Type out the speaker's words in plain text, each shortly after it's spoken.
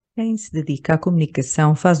Quem se dedica à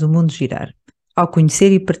comunicação faz o mundo girar. Ao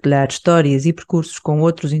conhecer e partilhar histórias e percursos com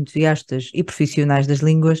outros entusiastas e profissionais das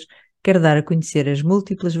línguas, quer dar a conhecer as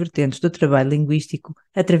múltiplas vertentes do trabalho linguístico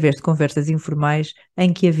através de conversas informais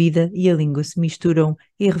em que a vida e a língua se misturam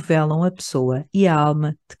e revelam a pessoa e a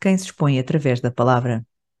alma de quem se expõe através da palavra.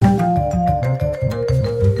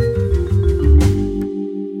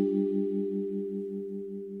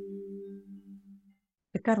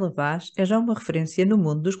 A Carla Vaz é já uma referência no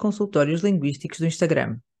mundo dos consultórios linguísticos do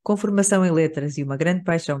Instagram. Com formação em letras e uma grande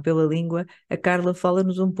paixão pela língua, a Carla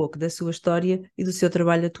fala-nos um pouco da sua história e do seu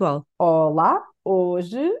trabalho atual. Olá,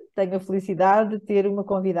 hoje tenho a felicidade de ter uma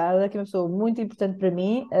convidada que é uma pessoa muito importante para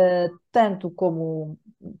mim, tanto como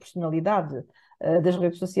personalidade, das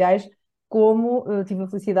redes sociais, como tive a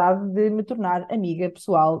felicidade de me tornar amiga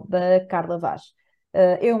pessoal da Carla Vaz.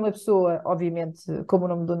 É uma pessoa, obviamente, como o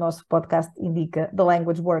nome do nosso podcast indica, The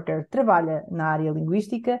Language Worker, trabalha na área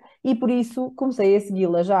linguística e por isso comecei a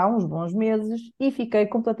segui-la já há uns bons meses e fiquei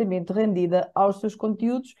completamente rendida aos seus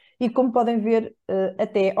conteúdos e, como podem ver,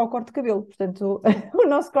 até ao corte de cabelo. Portanto, o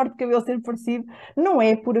nosso corte de cabelo ser parecido não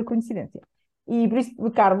é pura coincidência. E por isso,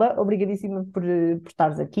 Carla, obrigadíssima por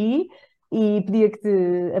estares aqui e pedia que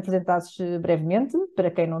te apresentasses brevemente, para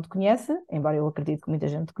quem não te conhece, embora eu acredito que muita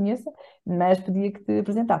gente te conheça, mas pedia que te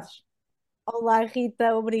apresentasses. Olá,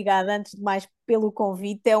 Rita, obrigada antes de mais pelo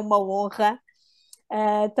convite, é uma honra.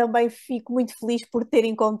 Também fico muito feliz por ter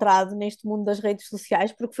encontrado neste mundo das redes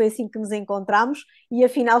sociais, porque foi assim que nos encontramos e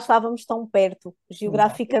afinal estávamos tão perto, Exato.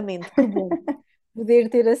 geograficamente. Que bom poder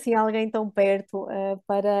ter assim alguém tão perto,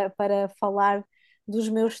 para falar dos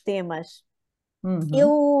meus temas. Uhum.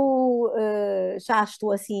 Eu já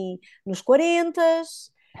estou assim nos 40,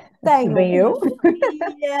 tenho Bem uma eu.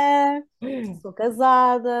 filha, sou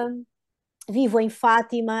casada. Vivo em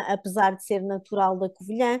Fátima, apesar de ser natural da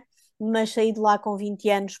Covilhã, mas saí de lá com 20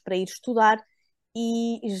 anos para ir estudar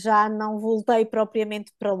e já não voltei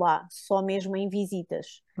propriamente para lá, só mesmo em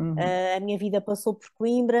visitas. Uhum. A minha vida passou por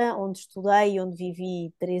Coimbra, onde estudei, onde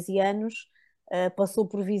vivi 13 anos, passou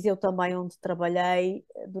por Viseu também, onde trabalhei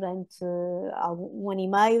durante um ano e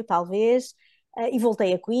meio, talvez, e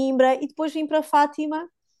voltei a Coimbra e depois vim para Fátima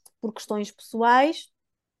por questões pessoais.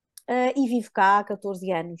 E vivo cá há 14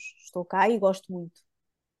 anos. Estou cá e gosto muito.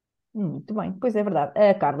 Muito bem, pois é verdade.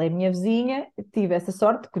 A Carla é minha vizinha, tive essa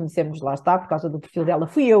sorte, conhecemos lá está, por causa do perfil dela,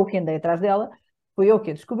 fui eu que andei atrás dela, fui eu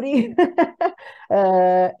que a descobri.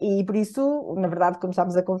 E por isso, na verdade,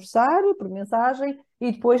 começámos a conversar por mensagem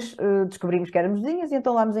e depois descobrimos que éramos vizinhas e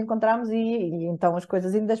então lá nos encontramos e então as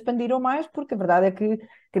coisas ainda expandiram mais, porque a verdade é que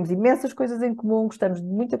temos imensas coisas em comum, gostamos de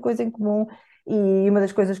muita coisa em comum e uma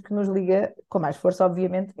das coisas que nos liga com mais força,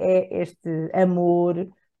 obviamente, é este amor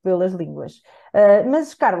pelas línguas.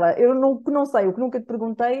 Mas, Carla, eu não sei, o que nunca te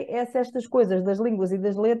perguntei é se estas coisas das línguas e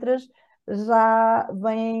das letras já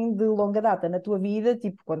vêm de longa data na tua vida,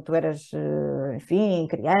 tipo quando tu eras, enfim,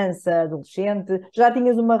 criança, adolescente, já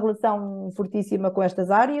tinhas uma relação fortíssima com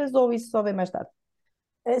estas áreas ou isso só vem mais tarde?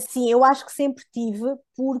 Sim, eu acho que sempre tive,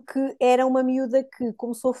 porque era uma miúda que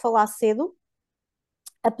começou a falar cedo,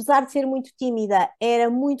 apesar de ser muito tímida, era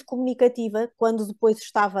muito comunicativa quando depois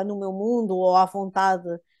estava no meu mundo ou à vontade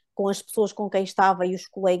com as pessoas com quem estava e os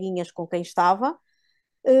coleguinhas com quem estava.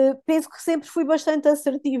 Penso que sempre fui bastante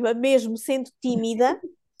assertiva, mesmo sendo tímida,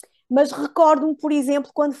 mas recordo-me, por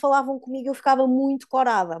exemplo, quando falavam comigo eu ficava muito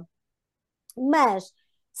corada. Mas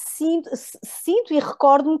sinto e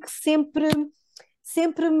recordo-me que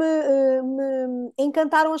sempre me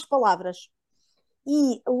encantaram as palavras.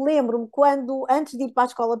 E lembro-me quando, antes de ir para a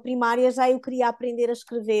escola primária, já eu queria aprender a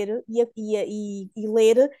escrever e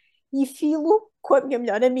ler, e filo com a minha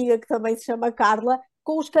melhor amiga, que também se chama Carla,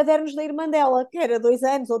 com os cadernos da irmã dela, que era 2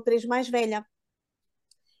 anos ou 3 mais velha.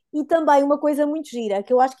 E também uma coisa muito gira,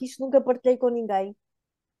 que eu acho que isto nunca partilhei com ninguém.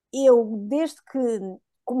 Eu, desde que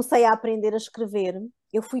comecei a aprender a escrever,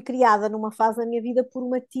 eu fui criada numa fase da minha vida por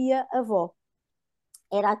uma tia-avó.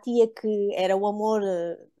 Era a tia que era o amor,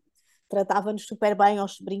 tratava-nos super bem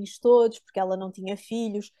aos sobrinhos todos, porque ela não tinha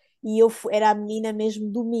filhos, e eu era a menina mesmo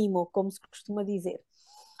do mimo, como se costuma dizer.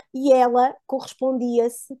 E ela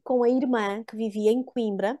correspondia-se com a irmã que vivia em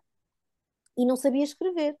Coimbra e não sabia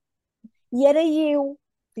escrever. E era eu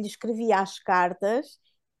que lhe escrevia as cartas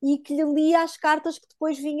e que lhe lia as cartas que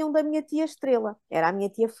depois vinham da minha tia Estrela. Era a minha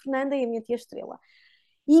tia Fernanda e a minha tia Estrela.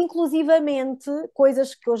 E, inclusivamente,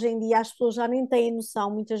 coisas que hoje em dia as pessoas já nem têm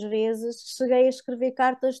noção, muitas vezes, cheguei a escrever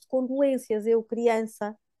cartas de condolências, eu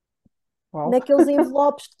criança, Uau, naqueles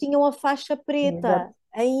envelopes que tinham a faixa sim, preta, exato.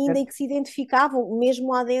 ainda e que se identificavam,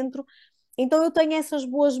 mesmo lá dentro. Então eu tenho essas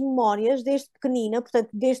boas memórias desde pequenina, portanto,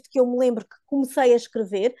 desde que eu me lembro que comecei a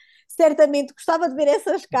escrever, certamente gostava de ver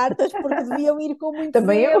essas cartas porque deviam ir com muitos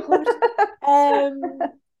Também eu. erros.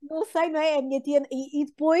 Não sei, não é? A minha tia... E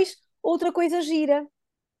depois, outra coisa gira.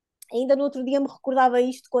 Ainda no outro dia me recordava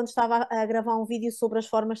isto quando estava a gravar um vídeo sobre as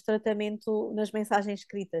formas de tratamento nas mensagens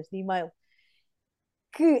escritas de e-mail.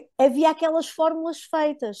 Que havia aquelas fórmulas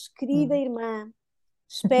feitas. Querida irmã,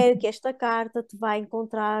 espero que esta carta te vai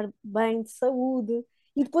encontrar bem de saúde.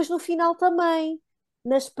 E depois no final também,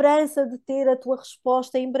 na esperança de ter a tua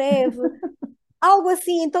resposta em breve. Algo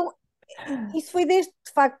assim. Então, isso foi de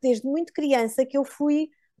facto, desde muito criança que eu fui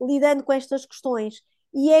lidando com estas questões.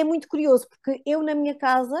 E é muito curioso, porque eu na minha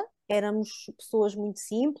casa éramos pessoas muito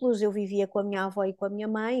simples, eu vivia com a minha avó e com a minha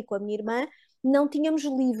mãe e com a minha irmã, não tínhamos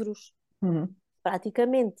livros, Uhum.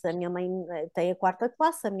 praticamente. A minha mãe tem a quarta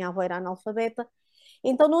classe, a minha avó era analfabeta,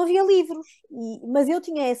 então não havia livros, mas eu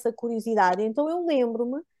tinha essa curiosidade, então eu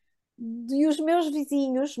lembro-me de os meus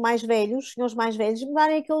vizinhos mais velhos, os senhores mais velhos, me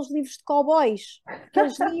darem aqueles livros de cowboys, que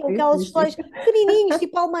eles liam, Sim, aquelas sim, sim. histórias pequenininhos,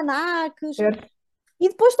 tipo almanaques, Certo. e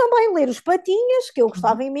depois também ler os Patinhas, que eu Uhum.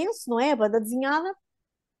 gostava imenso, não é? A banda desenhada,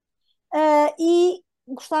 e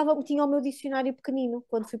gostava, tinha o meu dicionário pequenino,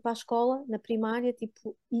 quando fui para a escola, na primária,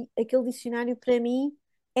 tipo, e aquele dicionário para mim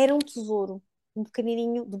era um tesouro, um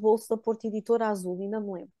pequenininho de bolso da Porta Editora Azul, ainda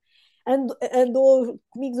me lembro. Andou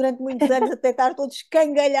comigo durante muitos anos até estar todo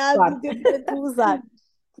escangalhado Claro. de ter tanto usar.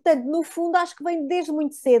 Portanto, no fundo, acho que vem desde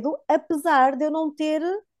muito cedo, apesar de eu não ter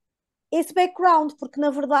esse background, porque na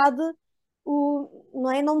verdade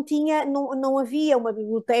não, é, não tinha, não havia uma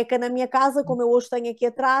biblioteca na minha casa, como eu hoje tenho aqui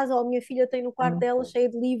atrás, ou a minha filha tem no quarto dela, cheia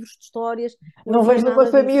de livros, de histórias, não Não havia vejo uma nada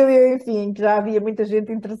disso. família, enfim, que já havia muita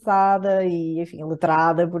gente interessada e, enfim,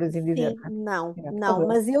 letrada, por assim dizer. Sim, não, É, não, talvez.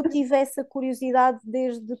 mas eu tive essa curiosidade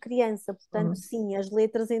desde criança, portanto, Uhum. sim, as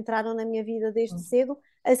letras entraram na minha vida desde Uhum. cedo,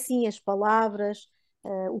 assim as palavras,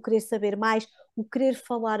 o querer saber mais, o querer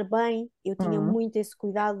falar bem, eu tinha Uhum. muito esse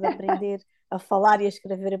cuidado de aprender a falar e a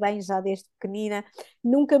escrever bem já desde pequenina.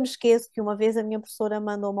 Nunca me esqueço que uma vez a minha professora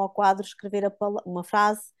mandou-me ao quadro escrever uma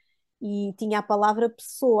frase e tinha a palavra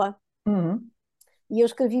pessoa, Uhum. e eu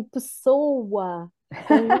escrevi pessoa,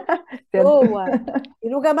 com um Certo. pessoa.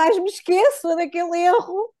 Eu nunca mais me esqueço daquele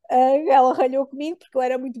erro. Ela ralhou comigo porque eu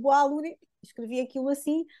era muito boa aluna e escrevi aquilo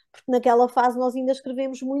assim, porque naquela fase nós ainda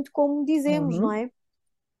escrevemos muito como dizemos, não Uhum. é?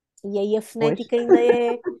 E aí a Pois, fonética ainda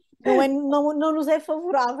não nos é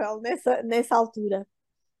favorável nessa altura.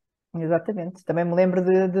 exatamente. Também me lembro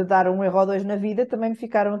de dar um erro ou dois na vida, também me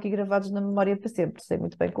ficaram aqui gravados na memória para sempre, sei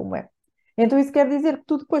muito bem como é. Então isso quer dizer que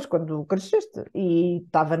tu depois, quando cresceste e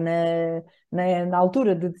estava na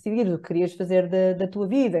altura de decidir o que querias fazer da tua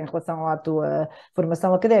vida em relação à tua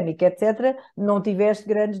formação académica, etc., não tiveste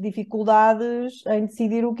grandes dificuldades em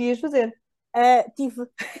decidir o que ias fazer. Tive.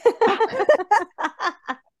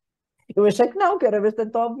 Eu achei que não, que era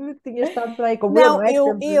bastante óbvio que tinhas estado por aí, como eu, não Não, é? Que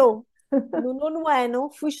sempre... eu no nono ano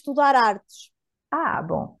fui estudar artes. Ah,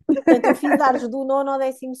 bom. Portanto, eu fiz artes do nono ao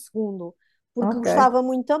 12º, porque Ok. gostava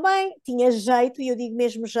muito também, tinha jeito, e eu digo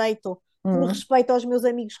mesmo jeito, por Hum. respeito aos meus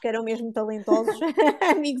amigos que eram mesmo talentosos,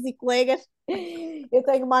 amigos e colegas. Eu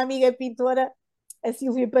tenho uma amiga pintora, a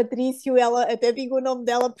Silvia Patrício, ela até digo o nome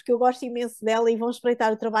dela porque eu gosto imenso dela e vão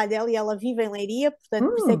espreitar o trabalho dela e ela vive em Leiria, portanto,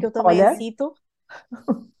 por isso é que eu também a Olha, cito.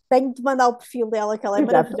 Tenho de mandar o perfil dela, que ela é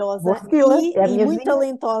exato. Vou maravilhosa segui-la, e, é a e minha muito vizinha.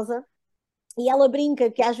 talentosa. E ela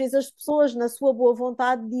brinca que às vezes as pessoas, na sua boa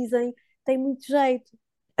vontade, dizem tem muito jeito.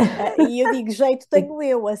 E eu digo, jeito Sim, tenho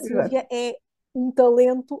eu. A exato. Sílvia é um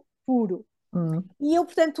talento puro. Hum. E eu,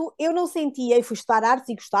 portanto, eu não sentia, e fui estudar artes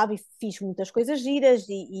e gostava e fiz muitas coisas giras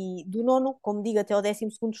e do nono, como digo, até ao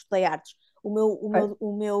 12º estudei artes. Ok.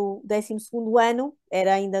 O meu 12º ano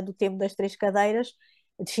era ainda do tempo das três cadeiras,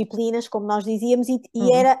 disciplinas, como nós dizíamos, e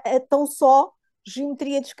Hum. era tão só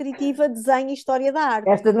geometria descritiva, desenho e história da arte.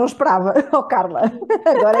 Esta não esperava, oh Carla.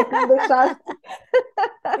 Agora é que me deixaste.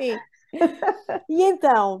 Sim. E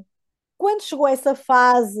então, quando chegou essa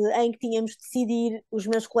fase em que tínhamos de decidir, os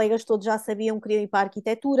meus colegas todos já sabiam que queriam ir para a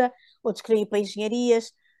arquitetura, outros queriam ir para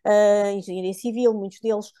engenharias, engenharia civil, muitos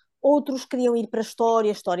deles, outros queriam ir para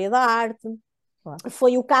a história da arte. Claro.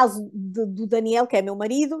 Foi o caso do Daniel, que é meu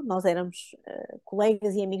marido, nós éramos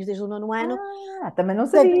colegas e amigos desde o nono ano. Ah, também não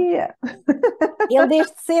Portanto, sabia. ele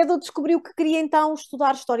desde cedo descobriu que queria então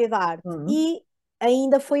estudar História da Arte Hum. e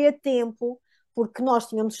ainda foi a tempo, porque nós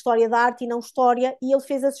tínhamos História da Arte e não História, e ele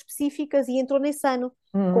fez as específicas e entrou nesse ano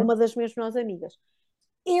com Hum. uma das minhas melhores amigas.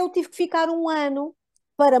 Eu tive que ficar um ano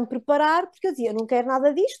para me preparar, porque eu dizia, eu não quero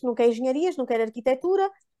nada disto, não quero engenharias, não quero arquitetura,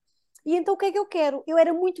 e então o que é que eu quero? Eu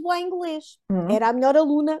era muito boa em inglês, Hum. era a melhor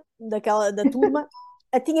aluna da turma,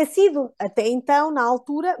 tinha sido até então, na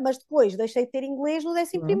altura, mas depois deixei de ter inglês no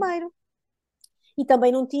 11º. Hum. E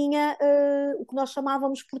também não tinha o que nós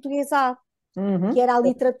chamávamos português A, que Uhum. era a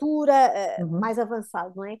literatura Uhum. mais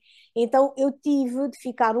avançada, não é? Então eu tive de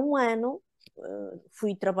ficar um ano,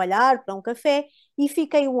 fui trabalhar para um café e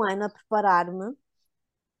fiquei um ano a preparar-me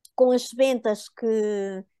com as sebentas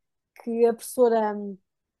que a professora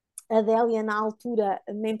Adélia, na altura,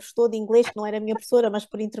 me emprestou de inglês, que não era a minha professora, mas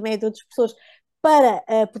por intermédio de outros professores, para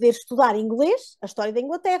poder estudar inglês, a história da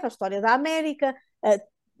Inglaterra, a história da América,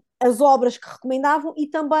 as obras que recomendavam e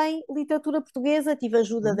também literatura portuguesa. Tive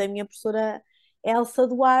ajuda Uhum. da minha professora Elsa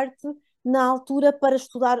Duarte, na altura, para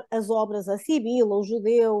estudar as obras, a Sibila, o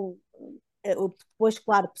Judeu, depois,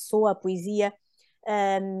 claro, Pessoa, a poesia.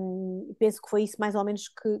 Penso que foi isso mais ou menos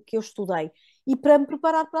que eu estudei. E para me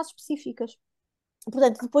preparar para as específicas.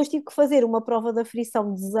 Portanto, depois tive que fazer uma prova de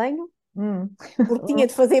aferição de desenho, Uhum. porque tinha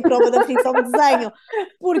de fazer prova de aferição de desenho,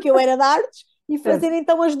 porque eu era de artes, e fazer Certo.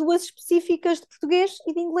 então as duas específicas de português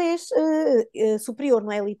e de inglês superior,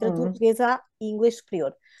 não é? Literatura Uhum. portuguesa e inglês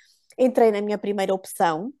superior. Entrei na minha primeira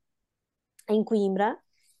opção, em Coimbra,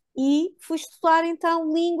 e fui estudar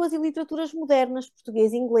então línguas e literaturas modernas,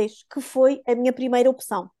 português e inglês, que foi a minha primeira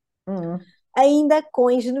opção. Uhum. Ainda com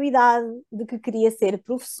a ingenuidade de que queria ser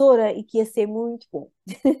professora e que ia ser muito bom.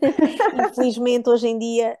 Infelizmente, hoje em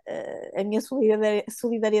dia, a minha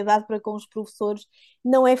solidariedade para com os professores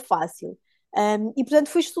não é fácil. E, portanto,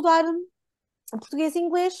 fui estudar português e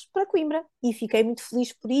inglês para Coimbra e fiquei muito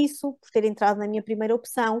feliz por isso, por ter entrado na minha primeira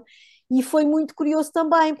opção. E foi muito curioso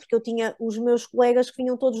também, porque eu tinha os meus colegas que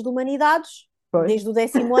vinham todos de humanidades, Pois. desde o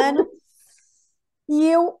 10º ano, e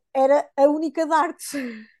eu era a única de artes,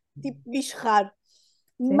 tipo bicho raro.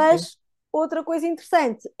 Sim, sim. Mas outra coisa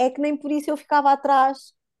interessante é que nem por isso eu ficava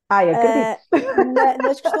atrás Ai, acredito. uh,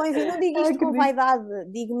 nas questões, e não digo isto com Acredito.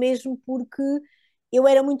 vaidade, digo mesmo porque eu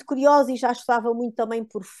era muito curiosa e já estava muito também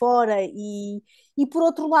por fora, e por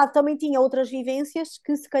outro lado também tinha outras vivências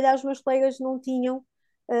que se calhar os meus colegas não tinham.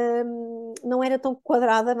 Não era tão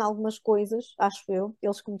quadrada em algumas coisas, acho eu,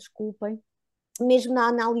 eles que me desculpem. Mesmo na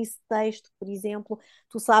análise de texto, por exemplo,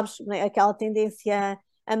 tu sabes, né, aquela tendência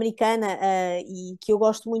americana, e que eu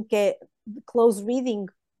gosto muito, que é close reading,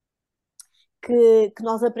 que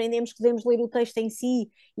nós aprendemos que devemos ler o texto em si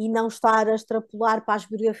e não estar a extrapolar para as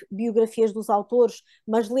biografias dos autores,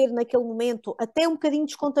 mas ler naquele momento, até um bocadinho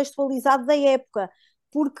descontextualizado da época,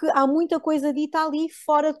 porque há muita coisa dita ali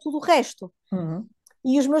fora de tudo o resto. Uhum.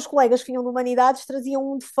 E os meus colegas que vinham de humanidades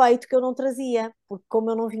traziam um defeito que eu não trazia, porque como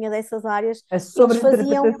eu não vinha dessas áreas, A eles faziam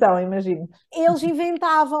sobreinterpretação, imagino. eles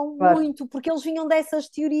inventavam Claro. muito, porque eles vinham dessas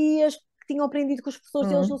teorias que tinham aprendido com os professores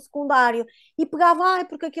deles no Uhum. secundário, e pegavam,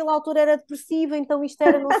 porque aquele autor era depressivo, então isto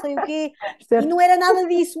era não sei o quê, e Certo. não era nada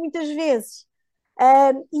disso muitas vezes.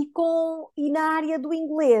 E na área do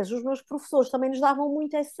inglês, os meus professores também nos davam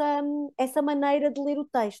muito essa maneira de ler o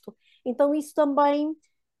texto. Então isso também,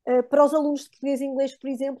 para os alunos de português e inglês, por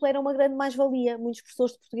exemplo, era uma grande mais-valia. Muitos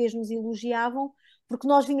professores de português nos elogiavam, porque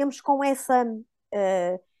nós vinhamos com essa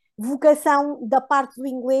vocação da parte do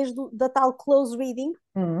inglês, da tal close reading,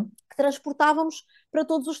 Uhum. que transportávamos para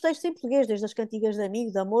todos os textos em português, desde as cantigas de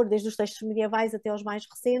amigo, de amor, desde os textos medievais até aos mais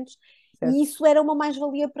recentes, Certo. e isso era uma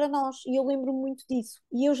mais-valia para nós, e eu lembro-me muito disso.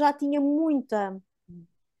 E eu já tinha muita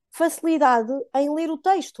facilidade em ler o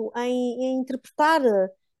texto, em interpretar,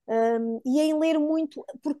 e em ler muito,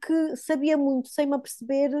 porque sabia muito, sem-me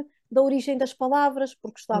aperceber, da origem das palavras,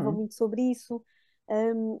 porque estudava Uhum. muito sobre isso.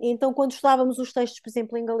 Então, quando estudávamos os textos, por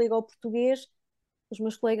exemplo, em galego ou português, os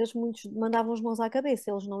meus colegas muitos mandavam as mãos à cabeça,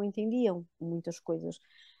 eles não entendiam muitas coisas.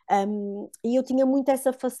 E eu tinha muito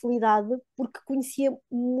essa facilidade porque conhecia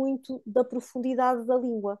muito da profundidade da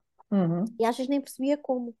língua Uhum. e às vezes nem percebia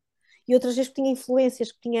como. E outras vezes tinha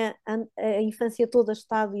influências, que tinha a infância toda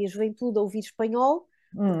estado e a juventude a ouvir espanhol,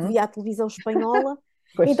 porque Uhum. via a televisão espanhola.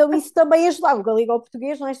 Pois, Então isso também ajudava, o galego ao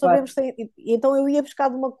português, nós claro. sabemos, então eu ia buscar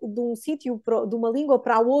de um sítio, de uma língua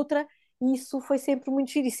para a outra, e isso foi sempre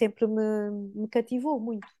muito giro e sempre me cativou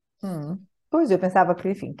muito. Uhum. Pois, eu pensava que,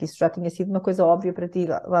 enfim, que isso já tinha sido uma coisa óbvia para ti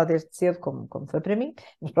lá desde cedo, como foi para mim.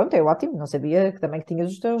 Mas pronto, é ótimo. Não sabia que também que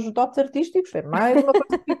tinhas os teus dotes artísticos. É mais uma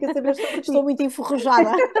coisa que fica a saber sobre Estou ti. muito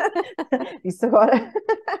enferrujada. Isso agora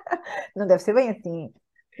não deve ser bem assim.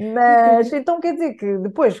 Mas então quer dizer que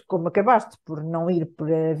depois, como acabaste por não ir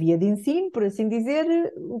por a via de ensino, por assim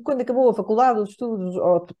dizer, quando acabou a faculdade, os estudos,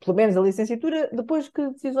 ou pelo menos a licenciatura, depois que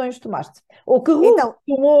decisões tomaste? Ou que rumo Então,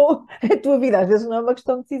 tomou a tua vida? Às vezes não é uma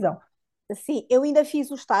questão de decisão. sim, eu ainda fiz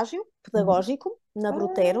o estágio Uhum. pedagógico na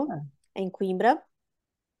Brutero, Ah, em Coimbra,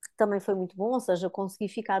 que também foi muito bom, ou seja, consegui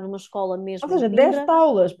ficar numa escola ou mesmo em seja, deste Coimbra.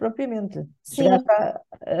 aulas propriamente. Sim, Chegaste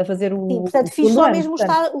a fazer sim, o portanto, fiz segundo só ano, mesmo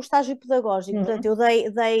portanto. o estágio pedagógico. Portanto, Uhum.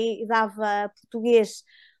 eu dava português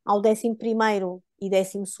ao 11º e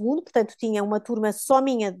 12º, portanto tinha uma turma só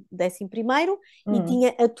minha de 11º e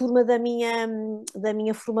tinha a turma da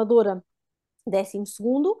minha formadora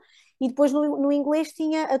 12º, e depois no inglês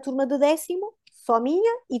tinha a turma de 10º, só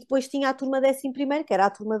minha, e depois tinha a turma 11º, que era a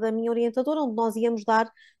turma da minha orientadora, onde nós íamos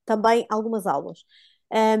dar também algumas aulas.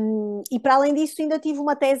 E para além disso ainda tive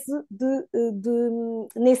uma tese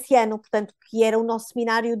nesse ano, portanto, que era o nosso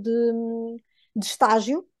seminário de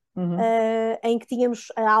estágio, em que tínhamos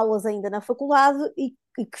aulas ainda na faculdade e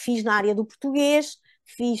que fiz na área do português,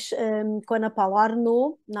 fiz com a Ana Paula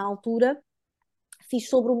Arnaud, na altura, fiz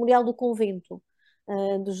sobre o Memorial do Convento,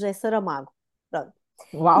 do José Saramago. Pronto.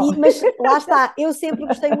 Uau! Mas lá está, eu sempre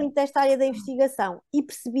gostei muito desta área da investigação e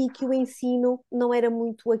percebi que o ensino não era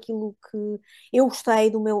muito aquilo que eu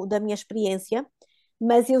gostei da minha experiência,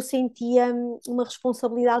 mas eu sentia uma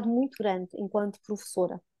responsabilidade muito grande enquanto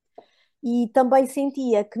professora. E também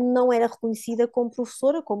sentia que não era reconhecida como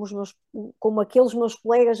professora, como aqueles meus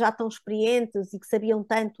colegas já tão experientes e que sabiam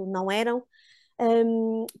tanto, não eram,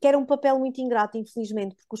 que era um papel muito ingrato,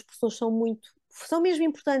 infelizmente, porque os professores são mesmo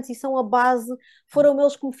importantes e são a base, foram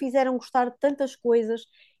eles que me fizeram gostar de tantas coisas,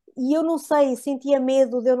 e eu não sei, sentia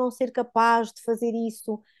medo de eu não ser capaz de fazer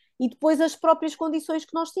isso, e depois as próprias condições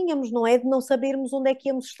que nós tínhamos, não é? De não sabermos onde é que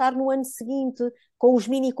íamos estar no ano seguinte, com os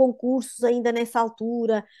mini concursos ainda nessa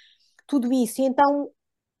altura, tudo isso, e então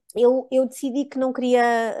eu decidi que não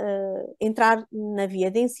queria entrar na via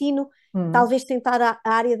de ensino, talvez tentar a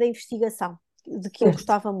área da investigação, de que eu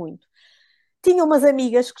gostava muito. Tinha umas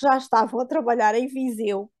amigas que já estavam a trabalhar em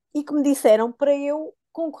Viseu e que me disseram para eu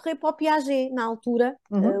concorrer para o Piaget, na altura,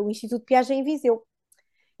 o Instituto Piaget em Viseu.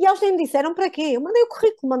 E eles nem me disseram para quê. Eu mandei o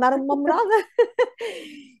currículo, mandaram-me uma morada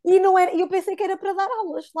e não era, eu pensei que era para dar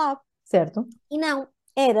aulas lá. Certo. E não,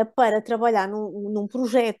 era para trabalhar num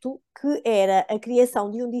projeto que era a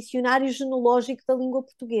criação de um dicionário genológico da língua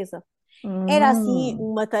portuguesa. Era assim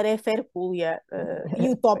uma tarefa hercúlea e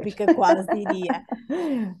utópica, quase diria.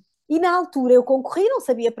 E na altura eu concorri, não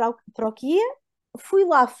sabia para o que ia, fui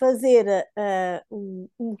lá fazer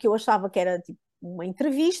o que eu achava que era tipo uma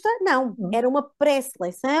entrevista, não, era uma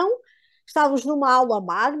pré-seleção, estávamos numa aula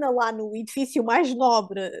magna lá no edifício mais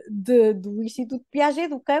nobre do Instituto Piaget,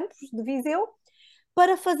 do campus de Viseu,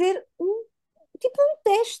 para fazer tipo um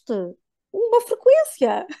teste, uma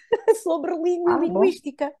frequência sobre língua e Bom.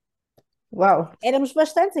 linguística. Uau! Éramos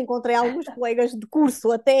bastantes, encontrei alguns colegas de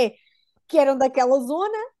curso até que eram daquela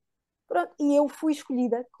zona. Pronto, e eu fui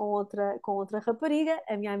escolhida com outra rapariga,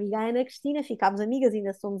 a minha amiga Ana Cristina, ficámos amigas,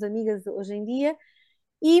 ainda somos amigas hoje em dia,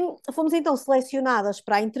 e fomos então selecionadas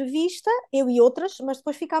para a entrevista, eu e outras, mas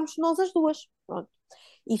depois ficámos nós as duas. Pronto.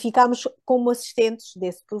 E ficámos como assistentes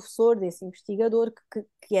desse professor, desse investigador,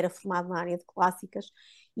 que era formado na área de clássicas,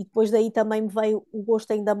 e depois daí também me veio o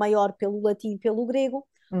gosto ainda maior pelo latim e pelo grego,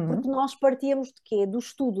 porque nós partíamos de quê? Do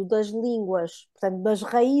estudo das línguas, portanto, das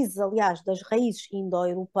raízes, aliás, das raízes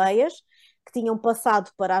indo-europeias, que tinham passado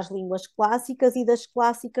para as línguas clássicas e das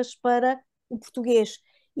clássicas para o português.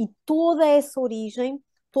 E toda essa origem,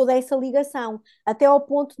 toda essa ligação, até ao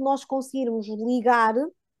ponto de nós conseguirmos ligar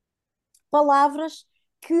palavras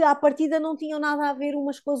que à partida não tinham nada a ver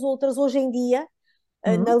umas com as outras hoje em dia,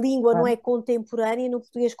 na língua não é contemporânea, no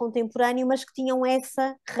português contemporâneo, mas que tinham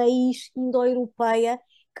essa raiz indo-europeia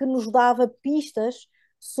que nos dava pistas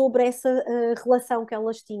sobre essa relação que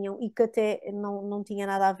elas tinham e que até não tinha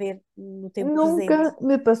nada a ver no tempo presente. Nunca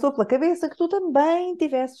me passou pela cabeça que tu também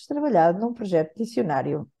tivesses trabalhado num projeto de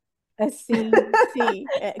dicionário. Assim, sim.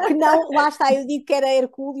 Que não, lá está, eu digo que era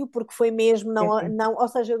hercúleo porque foi mesmo, não, ou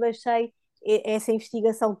seja, eu deixei essa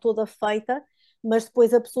investigação toda feita, mas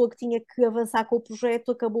depois a pessoa que tinha que avançar com o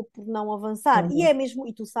projeto acabou por não avançar. E é mesmo,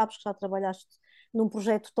 e tu sabes que já trabalhaste num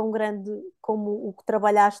projeto tão grande como o que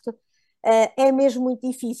trabalhaste, é mesmo muito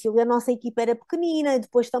difícil. A nossa equipa era pequenina, e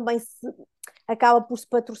depois também acaba por se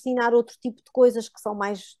patrocinar outro tipo de coisas que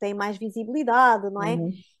têm mais visibilidade, não é?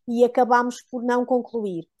 E acabámos por não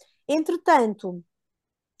concluir. Entretanto,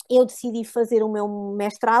 eu decidi fazer o meu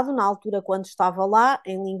mestrado, na altura quando estava lá,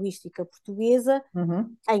 em Linguística Portuguesa,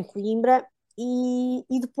 em Coimbra,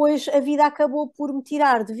 e depois a vida acabou por me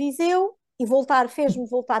tirar de Viseu e fez-me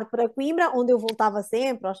voltar para Coimbra, onde eu voltava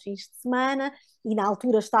sempre aos fins de semana, e na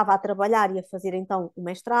altura estava a trabalhar e a fazer então o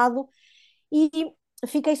mestrado, e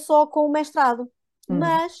fiquei só com o mestrado.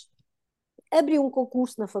 Mas abri um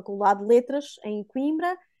concurso na Faculdade de Letras, em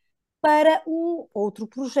Coimbra, para um outro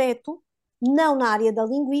projeto, não na área da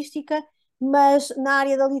linguística, mas na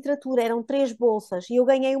área da literatura. Eram 3 bolsas e eu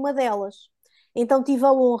ganhei uma delas. Então tive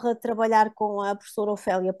a honra de trabalhar com a professora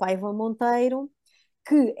Ofélia Paiva Monteiro,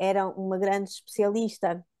 que era uma grande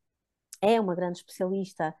especialista, é uma grande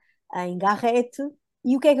especialista em Garrett,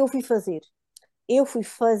 E o que é que eu fui fazer? Eu fui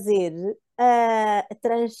fazer a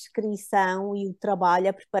transcrição e o trabalho,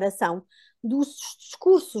 a preparação dos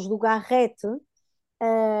discursos do Garrett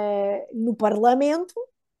no Parlamento,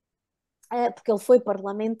 porque ele foi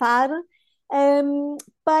parlamentar,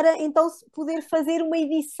 para então poder fazer uma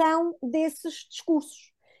edição desses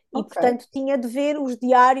discursos. E, Ok. portanto, tinha de ver os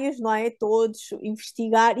diários, não é? Todos,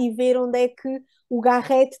 investigar e ver onde é que o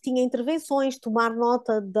Garrett tinha intervenções, tomar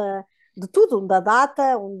nota de tudo, da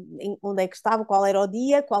data, onde é que estava, qual era o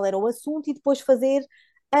dia, qual era o assunto, e depois fazer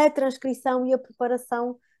a transcrição e a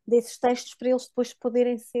preparação desses textos para eles depois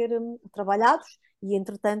poderem ser trabalhados e,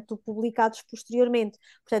 entretanto, publicados posteriormente.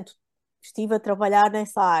 Portanto, estive a trabalhar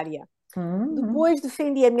nessa área. Uhum. Depois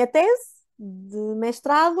defendi a minha tese de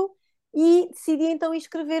mestrado e decidi então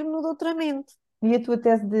inscrever-me no doutoramento. E a tua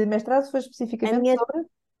tese de mestrado foi A especificamente minha, sobre?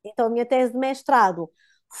 então, a minha tese de mestrado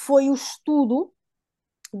foi o estudo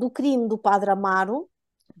do crime do Padre Amaro,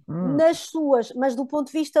 Hum. nas suas, mas do ponto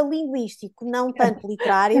de vista linguístico, não tanto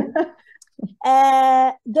literário,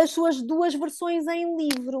 das suas duas versões em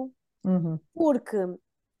livro. Uhum. Porque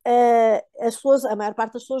a maior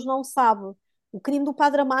parte das pessoas não sabe. O Crime do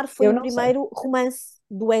Padre Amaro foi Eu o não sei. primeiro romance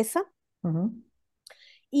do Essa Uhum.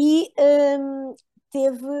 e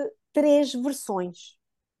teve três versões.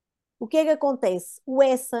 O que é que acontece? O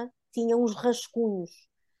Essa tinha uns rascunhos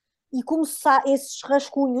e como esses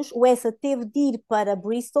rascunhos, o Essa teve de ir para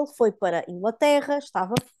Bristol, foi para Inglaterra,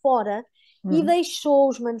 estava fora e Uhum. deixou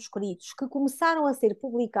os manuscritos que começaram a ser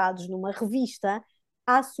publicados numa revista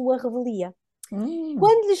à sua revelia. Uhum.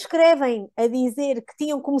 Quando lhe escrevem a dizer que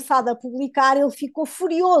tinham começado a publicar, ele ficou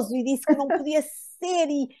furioso e disse que não podia ser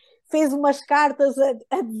e fez umas cartas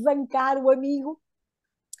a desancar o amigo,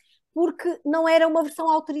 porque não era uma versão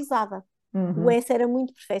autorizada. O Uhum. S era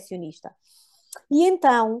muito perfeccionista. E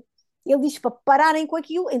então ele diz para pararem com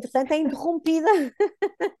aquilo, entretanto é interrompida,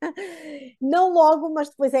 não logo, mas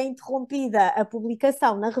depois é interrompida a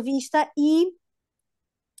publicação na revista e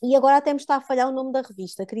agora até me está a falhar o nome da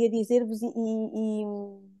revista, queria dizer-vos e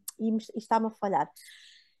está-me a falhar.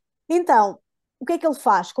 Então, o que é que ele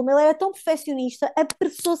faz? Como ele era tão perfeccionista,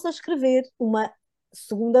 apressou-se a escrever uma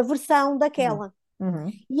segunda versão Uhum. daquela. Uhum.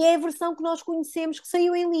 E é a versão que nós conhecemos que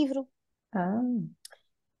saiu em livro. Ah.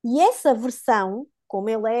 E essa versão, como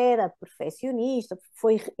ele era perfeccionista,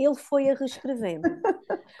 ele foi a reescrevendo.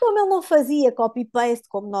 Como ele não fazia copy-paste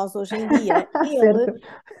como nós hoje em dia, ele, Certo.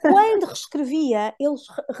 quando reescrevia, ele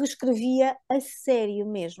reescrevia a sério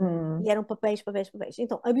mesmo. E Uhum. eram papéis, papéis, papéis.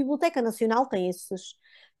 Então, a Biblioteca Nacional tem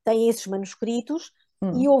esses manuscritos e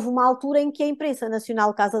Uhum. houve uma altura em que a imprensa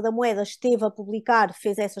nacional Casa da Moeda esteve a publicar,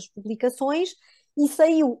 fez essas publicações e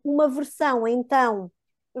saiu uma versão, então,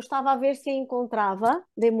 eu estava a ver se a encontrava,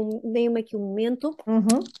 dei-me aqui um momento. Uhum.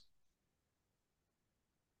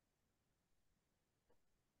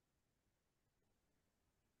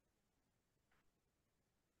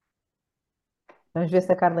 Vamos ver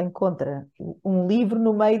se a Carla encontra um livro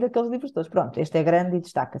no meio daqueles livros todos. Pronto, este é grande e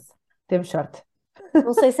destaca-se. Temos sorte.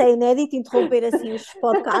 Não sei se é inédito interromper assim os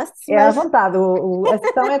podcasts, É à mas vontade, a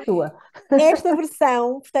sessão é tua. esta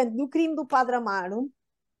versão, portanto, do Crime do Padre Amaro,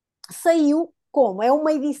 saiu como? É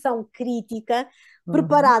uma edição crítica Uhum.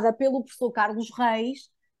 preparada pelo professor Carlos Reis,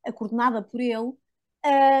 coordenada por ele,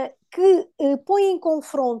 que põe em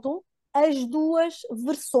confronto as duas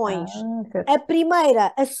versões. Ah, A certo.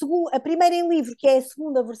 primeira, a primeira em livro, que é a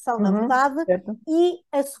segunda versão, na Uhum. verdade, Certo. e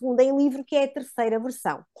a segunda em livro, que é a terceira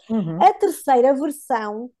versão. Uhum. A terceira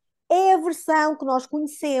versão é a versão que nós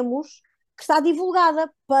conhecemos, que está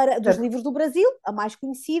divulgada dos Certo. livros do Brasil, a mais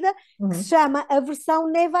conhecida, que se Uhum. chama a versão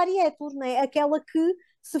Ne Varietur, né? Aquela que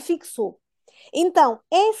se fixou. Então,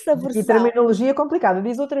 essa E versão terminologia complicada.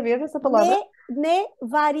 Diz outra vez essa palavra. Ne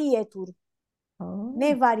Varietur,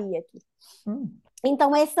 Ne Oh. Varietur. Hum.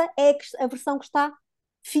 Então, essa é a versão que está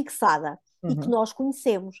fixada e que Uhum. nós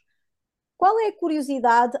conhecemos. Qual é a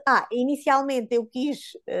curiosidade? Inicialmente eu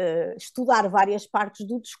quis estudar várias partes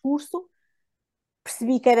do discurso,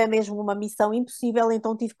 percebi que era mesmo uma missão impossível,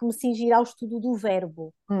 então tive que me cingir ao estudo do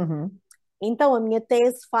verbo. Uhum. Então a minha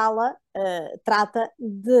tese trata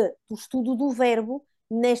do estudo do verbo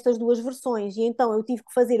nestas duas versões, e então eu tive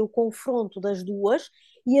que fazer o confronto das duas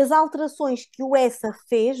e as alterações que o Essa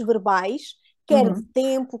fez, verbais, quer de Uhum.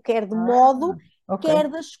 tempo, quer de Ah, modo, ok. quer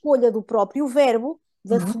da escolha do próprio verbo,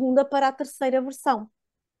 da Uhum. segunda para a terceira versão.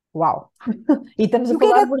 Uau. E estamos E a o que é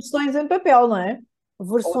falar que de versões em papel, não é? Ou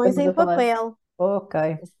versões estamos em a falar. papel? Ok,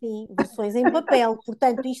 Sim, versões em papel.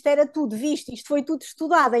 Portanto, isto era tudo visto, isto foi tudo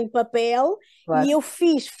estudado em papel e claro. eu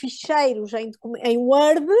fiz ficheiros em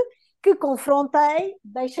Word que confrontei.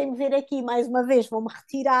 Deixem-me ver aqui mais uma vez, vou-me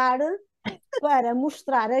retirar para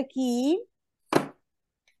mostrar aqui.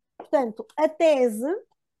 Portanto, a tese, o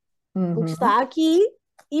que Uhum. está aqui,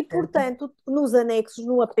 e, Certo. portanto, nos anexos,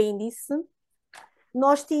 no apêndice,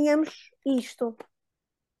 nós tínhamos isto.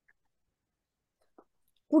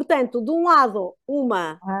 Portanto, de um lado,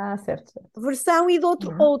 uma Certo, certo. versão e do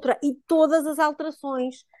outro, Uhum. outra. E todas as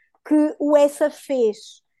alterações que o ESA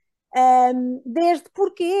fez. Desde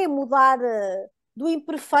porquê mudar do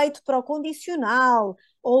imperfeito para o condicional,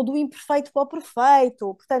 ou do imperfeito para o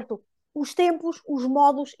perfeito. Portanto, os tempos, os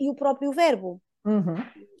modos e o próprio verbo. Uhum.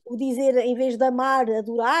 O dizer, em vez de amar,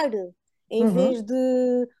 adorar, em vez Uhum.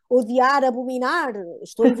 de odiar, abominar,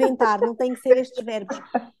 estou a inventar, não tem que ser estes verbos.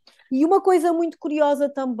 E uma coisa muito curiosa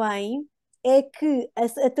também é que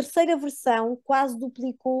a terceira versão quase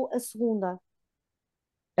duplicou a segunda,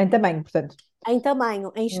 Em tamanho, portanto. em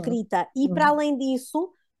tamanho, em Uhum. escrita. E para Uhum. além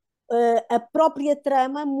disso, a própria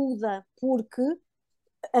trama muda, porque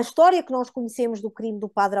a história que nós conhecemos do crime do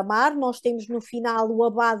Padre Amaro, nós temos no final o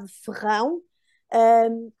Abade Ferrão,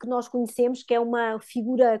 que nós conhecemos, que é uma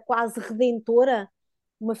figura quase redentora,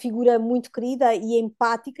 uma figura muito querida e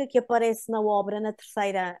empática que aparece na obra na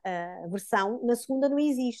terceira versão, na segunda não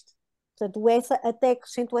existe. Portanto, essa até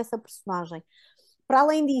acrescentou essa personagem. Para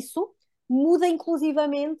além disso, muda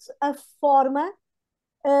inclusivamente a forma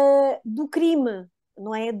do crime,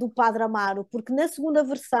 não é? Do Padre Amaro, porque na segunda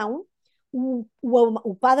versão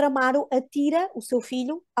o Padre Amaro atira o seu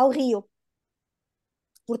filho ao rio.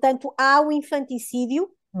 Portanto, há o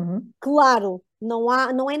infanticídio, Uhum. claro,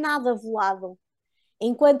 não é nada velado.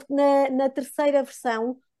 Enquanto que na terceira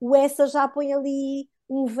versão, o Essa já põe ali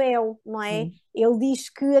um véu, não é? Uhum. Ele diz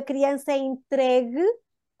que a criança é entregue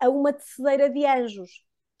a uma tecedeira de anjos.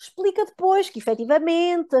 Explica depois que,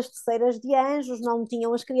 efetivamente, as teceiras de anjos não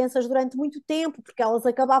tinham as crianças durante muito tempo, porque elas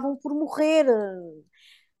acabavam por morrer,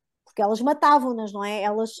 porque elas matavam-nas, não é?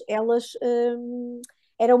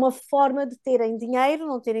 Era uma forma de terem dinheiro,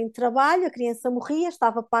 não terem trabalho, a criança morria,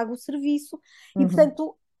 estava pago o serviço, e, Uhum.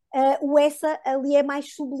 portanto, o essa ali é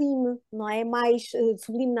mais sublime, não é? Mais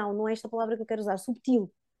sublime, não é esta palavra que eu quero usar,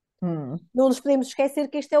 subtil. Uhum. Não nos podemos esquecer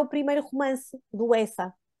que este é o primeiro romance do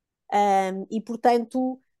essa. E,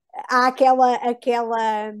 portanto, há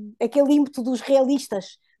aquele ímpeto dos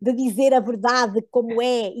realistas de dizer a verdade como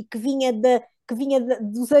é e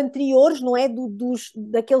dos anteriores, não é?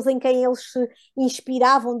 Daqueles em quem eles se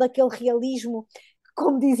inspiravam, daquele realismo, que,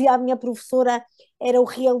 como dizia a minha professora, era o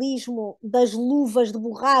realismo das luvas de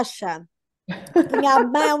borracha, que punha a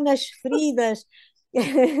mão nas feridas,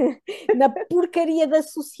 na porcaria da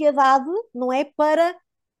sociedade, não é? Para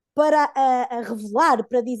a revelar,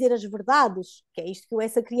 para dizer as verdades, que é isto que o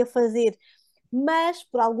Essa queria fazer. Mas,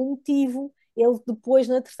 por algum motivo, ele depois,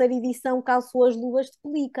 na terceira edição, calçou as luvas de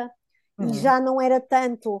pelica. E Uhum. já não era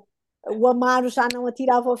tanto, o Amaro já não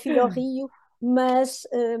atirava o filho ao rio, mas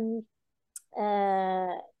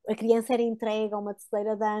a criança era entregue a uma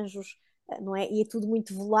teceira de anjos, não é? E é tudo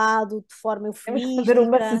muito velado, de forma Temos que fazer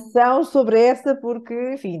uma eufemística. sessão sobre essa,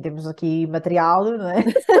 porque, enfim, temos aqui material, não é?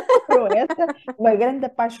 Sobre essa, uma grande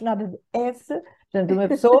apaixonada de essa, portanto, uma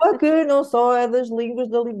pessoa que não só é das línguas,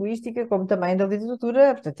 da linguística, como também da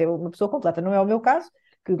literatura, portanto, é uma pessoa completa. Não é o meu caso,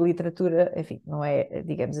 que de literatura, enfim, não é,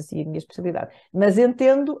 digamos assim, a minha especialidade. Mas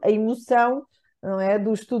entendo a emoção, não é,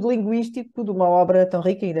 do estudo linguístico de uma obra tão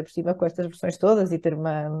rica, ainda por cima com estas versões todas, e ter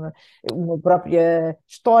uma própria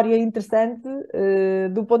história interessante,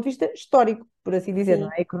 do ponto de vista histórico, por assim dizer, não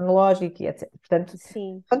Sim, é? E cronológico e etc. Portanto,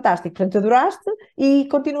 sim. fantástico. Portanto, adoraste e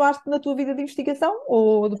continuaste na tua vida de investigação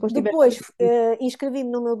ou depois tiveste Depois outro tipo?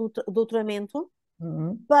 inscrevi-me no meu doutoramento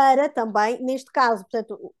Uhum. para também, neste caso,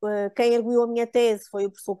 portanto, quem arguiu a minha tese foi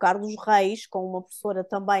o professor Carlos Reis, com uma professora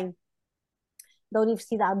também da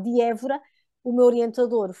Universidade de Évora. O meu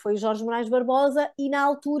orientador foi Jorge Moraes Barbosa e na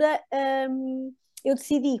altura eu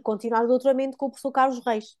decidi continuar o doutoramento com o professor Carlos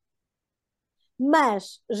Reis.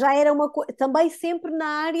 Mas já era também sempre na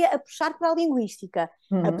área a puxar para a linguística,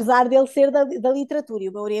 Uhum. apesar dele ser da literatura, e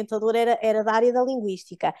o meu orientador era da área da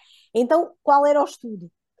linguística. Então, qual era o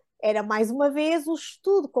estudo? Era mais uma vez o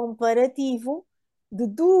estudo comparativo de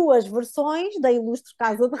duas versões da Ilustre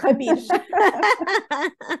Casa de Ramires.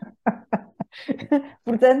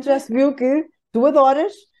 Portanto, já se viu que tu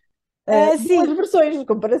adoras, duas Sim, versões,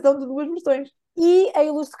 comparação de duas versões. e A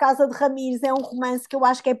Ilustre Casa de Ramires é um romance que eu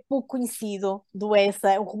acho que é pouco conhecido do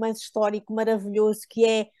Essa, é um romance histórico maravilhoso, que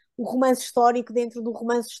é o romance histórico dentro do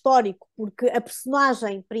romance histórico, porque a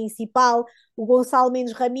personagem principal, o Gonçalo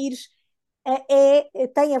Mendes Ramires,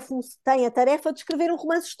 tem a tarefa de escrever um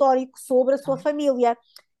romance histórico sobre a sua Ah, família.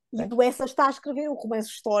 E ok. o Essa está a escrever um romance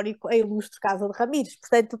histórico, A Ilustre Casa de Ramires.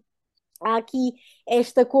 Portanto, há aqui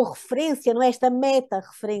esta correferência, não é? Esta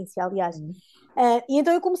meta-referência, aliás. Uhum. E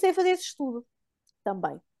então eu comecei a fazer esse estudo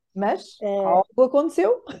também. Mas algo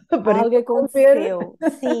aconteceu para Algo interromper. aconteceu,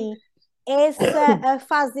 sim. A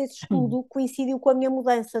fase desse estudo coincidiu com a minha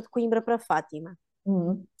mudança de Coimbra para Fátima.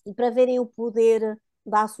 Uhum. E para verem o poder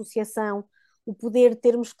da associação, o poder de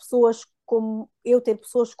termos pessoas como eu, ter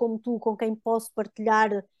pessoas como tu, com quem posso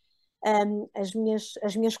partilhar as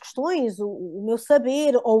minhas questões, o meu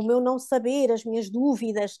saber ou o meu não saber, as minhas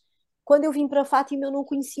dúvidas. Quando eu vim para Fátima, eu não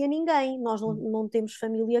conhecia ninguém, nós não temos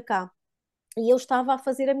família cá. E eu estava a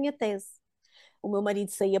fazer a minha tese. O meu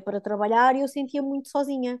marido saía para trabalhar e eu sentia muito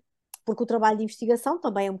sozinha, porque o trabalho de investigação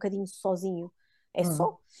também é um bocadinho sozinho, é Uhum.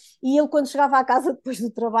 só. E ele, quando chegava à casa depois do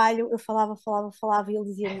trabalho, eu falava, e ele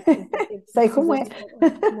dizia-me: então, tu Sei como precisas é.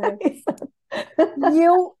 de falar, não é?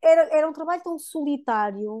 E era um trabalho tão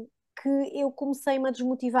solitário que eu comecei-me a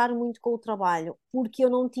desmotivar muito com o trabalho, porque eu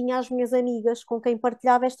não tinha as minhas amigas com quem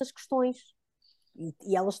partilhava estas questões.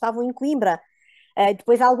 E elas estavam em Coimbra.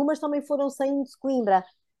 Depois algumas também foram saindo de Coimbra.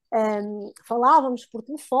 Falávamos por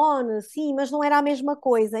telefone, sim, mas não era a mesma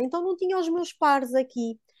coisa. Então não tinha os meus pares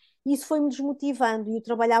aqui. Isso foi-me desmotivando e eu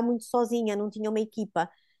trabalhar muito sozinha, não tinha uma equipa.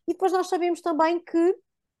 E depois nós sabemos também que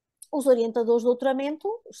os orientadores de doutoramento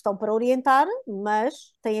estão para orientar,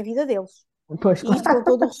 mas têm a vida deles. Pois, E isto com claro.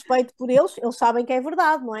 todo o respeito por eles sabem que é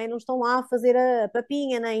verdade, não é? Não estão lá a fazer a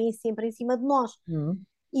papinha, nem sempre em cima de nós. Uhum.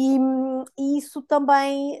 E isso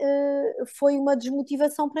também foi uma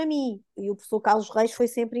desmotivação para mim. E o professor Carlos Reis foi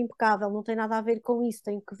sempre impecável, não tem nada a ver com isso,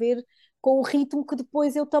 tem que ver com o ritmo que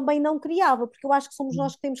depois eu também não criava, porque eu acho que somos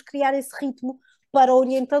nós que temos que criar esse ritmo para o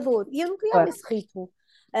orientador. E eu não criava Claro. esse ritmo,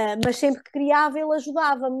 mas sempre que criava ele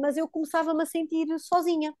ajudava-me, mas eu começava-me a sentir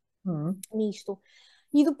sozinha Uhum. nisto.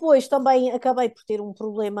 E depois também acabei por ter um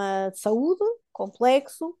problema de saúde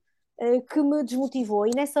complexo, que me desmotivou.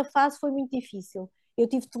 E nessa fase foi muito difícil. Eu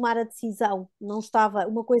tive de tomar a decisão, não estava,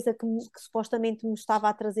 uma coisa que supostamente me estava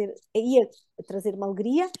a trazer, ia trazer-me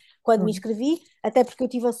alegria quando me Uhum. inscrevi, até porque eu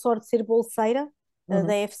tive a sorte de ser bolseira Uhum.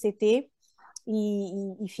 da FCT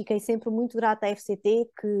e fiquei sempre muito grata à FCT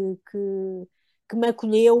que me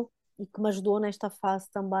acolheu e que me ajudou nesta fase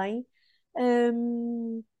também.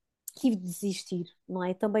 Hum, Tive de desistir, não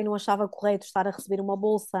é? Também não achava correto estar a receber uma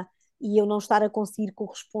bolsa e eu não estar a conseguir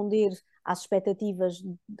corresponder às expectativas,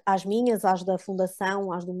 às minhas, às da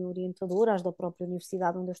fundação, às do meu orientador, às da própria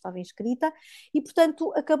universidade onde eu estava inscrita, e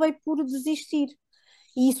portanto acabei por desistir.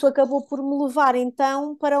 E isso acabou por me levar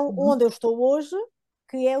então para Uhum. onde eu estou hoje,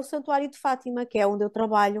 que é o Santuário de Fátima, que é onde eu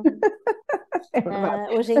trabalho É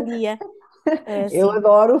verdade. hoje em dia. Eu Sim.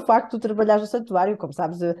 adoro o facto de trabalhar no santuário. Como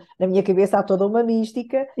sabes, na minha cabeça há toda uma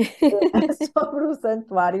mística sobre o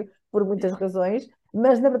santuário, por muitas razões,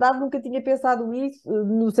 mas na verdade nunca tinha pensado isso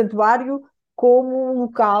no santuário como um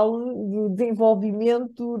local de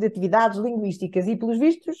desenvolvimento de atividades linguísticas, e pelos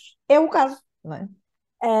vistos é o caso, não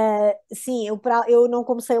é? Sim, eu não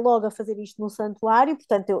comecei logo a fazer isto no santuário,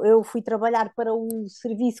 portanto, eu fui trabalhar para um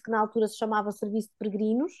serviço que na altura se chamava Serviço de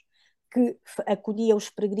Peregrinos, que acolhia os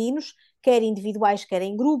peregrinos, quer individuais, quer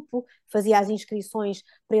em grupo, fazia as inscrições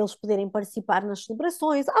para eles poderem participar nas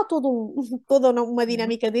celebrações. Há toda uma Uhum.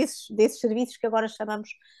 dinâmica desses serviços que agora chamamos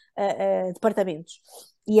departamentos.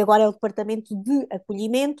 E agora é o departamento de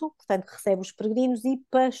acolhimento, portanto, que recebe os peregrinos, e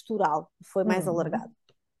pastoral, foi mais Uhum. alargado.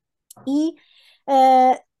 E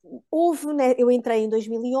eu entrei em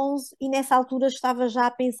 2011 e nessa altura estava já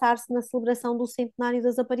a pensar-se na celebração do centenário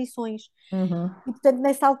das aparições. Uhum. E, portanto,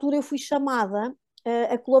 nessa altura eu fui chamada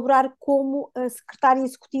a colaborar como a secretária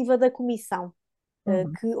executiva da comissão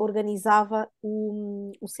Uhum. que organizava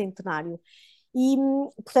o centenário. E,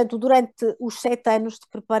 portanto, durante os 7 anos de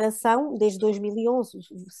preparação, desde 2011,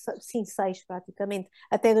 sim, 6 praticamente,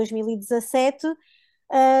 até 2017,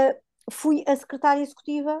 fui a secretária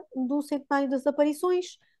executiva do Centenário das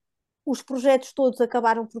Aparições. Os projetos todos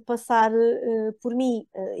acabaram por passar por mim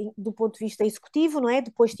do ponto de vista executivo, não é?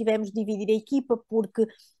 Depois tivemos de dividir a equipa, porque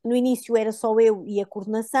no início era só eu e a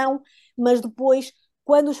coordenação, mas depois,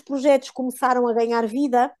 quando os projetos começaram a ganhar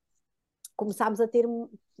vida, começámos a ter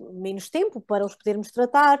menos tempo para os podermos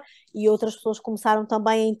tratar e outras pessoas começaram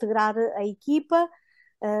também a integrar a equipa.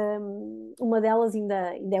 Uma delas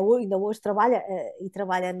ainda hoje trabalha e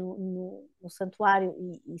trabalha no santuário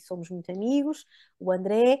e somos muito amigos, o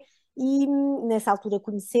André, e nessa altura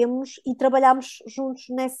conhecemos e trabalhámos juntos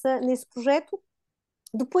nesse projeto.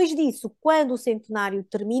 Depois disso, quando o centenário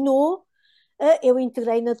terminou, eu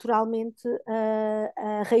integrei naturalmente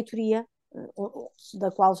a reitoria, da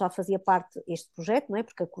qual já fazia parte este projeto, não é?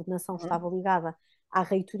 Porque a coordenação estava ligada à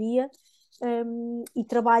reitoria, e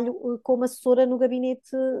trabalho como assessora no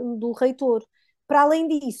gabinete do reitor. Para além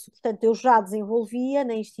disso, portanto, eu já desenvolvia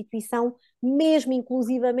na instituição, mesmo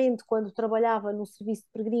inclusivamente quando trabalhava no serviço de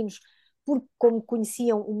peregrinos, porque como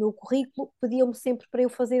conheciam o meu currículo, pediam-me sempre para eu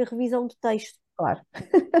fazer revisão de texto. Claro.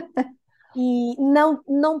 E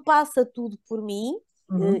não passa tudo por mim,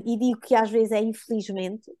 Uhum, e digo que às vezes é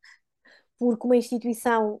infelizmente, porque uma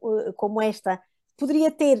instituição como esta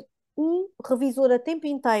poderia ter um revisor a tempo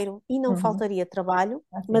inteiro e não uhum. faltaria trabalho,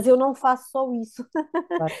 Sim, mas eu não faço só isso.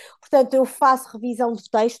 claro. Portanto, eu faço revisão de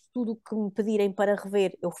texto, tudo o que me pedirem para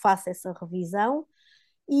rever, eu faço essa revisão.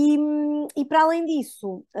 E para além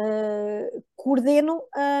disso, coordeno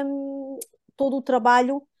todo o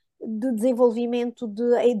trabalho de desenvolvimento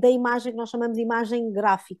da imagem que nós chamamos de imagem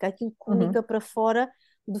gráfica, aquilo que Uhum, comunica para fora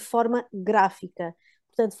de forma gráfica.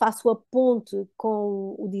 Portanto, faço a ponte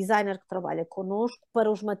com o designer que trabalha connosco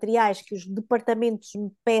para os materiais que os departamentos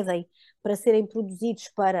me pedem para serem produzidos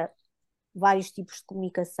para vários tipos de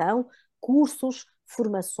comunicação, cursos,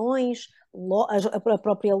 formações, a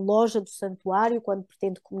própria loja do santuário, quando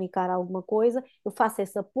pretendo comunicar alguma coisa, eu faço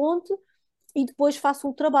essa ponte e depois faço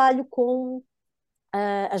um trabalho com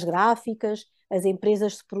as gráficas, as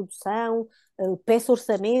empresas de produção, peço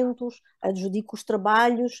orçamentos, adjudico os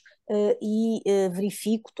trabalhos e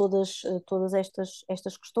verifico todas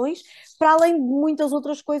estas questões, para além de muitas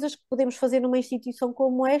outras coisas que podemos fazer numa instituição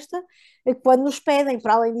como esta, quando nos pedem,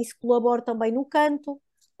 para além disso colaboro também no canto.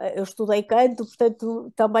 Eu estudei canto,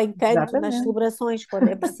 portanto também canto nas exatamente. celebrações quando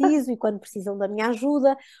é preciso e quando precisam da minha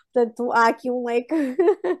ajuda. Portanto, há aqui um leque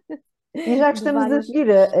E já que de estamos a várias. seguir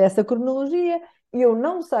essa cronologia, eu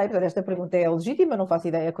não sei, portanto, esta pergunta é legítima, não faço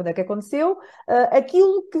ideia quando é que aconteceu,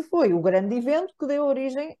 aquilo que foi o grande evento que deu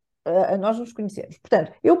origem a nós nos conhecermos.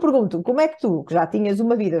 Portanto, eu pergunto, como é que tu, que já tinhas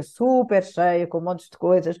uma vida super cheia, com montes de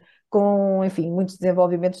coisas, com, enfim, muitos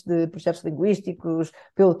desenvolvimentos de projetos linguísticos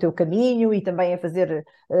pelo teu caminho e também a fazer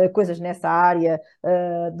coisas nessa área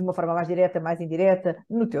de uma forma mais direta, mais indireta,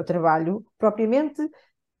 no teu trabalho propriamente,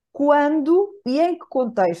 quando e em que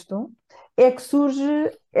contexto é que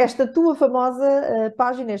surge esta tua famosa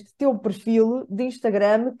página, este teu perfil de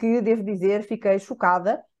Instagram, que devo dizer, fiquei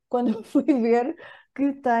chocada quando fui ver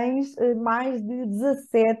que tens mais de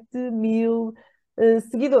 17 mil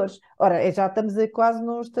seguidores. Ora, já estamos quase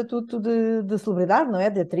no estatuto de celebridade, não é?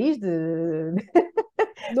 De atriz,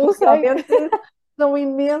 Não porque sei. realmente são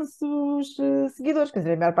imensos seguidores. Quer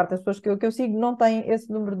dizer, a maior parte das pessoas que eu sigo não tem esse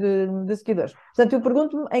número de seguidores. Portanto, eu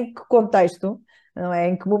pergunto-me em que contexto, não é?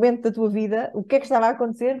 Em que momento da tua vida, o que é que estava a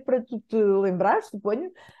acontecer para tu te lembrares,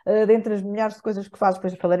 suponho, dentre as milhares de coisas que fazes,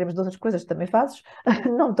 depois falaremos de outras coisas que também fazes,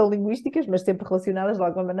 não tão linguísticas, mas sempre relacionadas de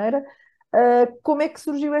alguma maneira. Como é que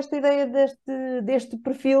surgiu esta ideia deste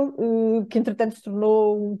perfil, que entretanto se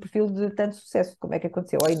tornou um perfil de tanto sucesso? Como é que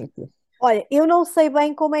aconteceu ao início? Olha, eu não sei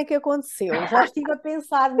bem como é que aconteceu. Já estive a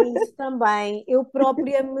pensar nisso também. Eu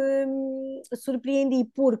própria me surpreendi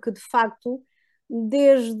porque, de facto,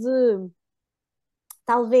 desde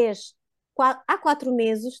talvez há 4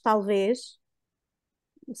 meses, talvez,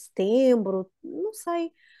 setembro, não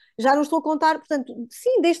sei, já não estou a contar, portanto,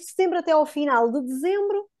 sim, desde setembro até ao final de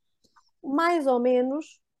dezembro, mais ou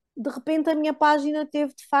menos, de repente a minha página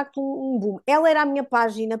teve de facto um boom. Ela era a minha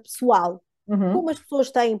página pessoal, como Uhum. as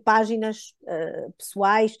pessoas têm páginas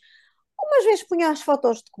pessoais. Umas vezes punha as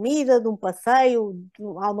fotos de comida, de um passeio, de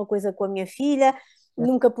alguma coisa com a minha filha.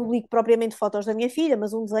 Nunca publico propriamente fotos da minha filha,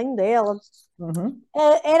 mas um desenho dela. Uhum.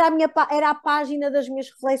 Era a página das minhas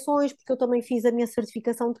reflexões, porque eu também fiz a minha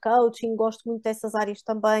certificação de coaching, gosto muito dessas áreas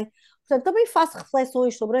também. Portanto, também faço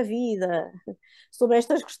reflexões sobre a vida, sobre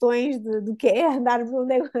estas questões de que é andar,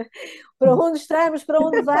 para onde estamos, para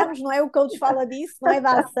onde vamos, não é? O coach fala disso, não é?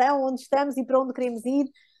 Da ação, onde estamos e para onde queremos ir.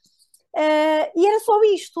 E era só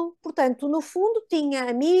isto. Portanto, no fundo, tinha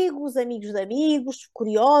amigos, amigos de amigos,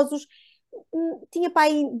 curiosos. Tinha para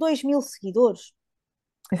aí 2.000 seguidores.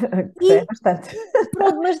 Que já é E bastante.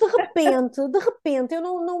 pronto, mas de repente, eu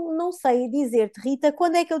não sei dizer-te, Rita,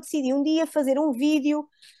 quando é que eu decidi um dia fazer um vídeo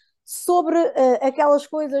sobre aquelas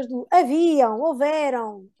coisas do haviam,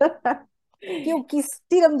 houveram, que eu quis,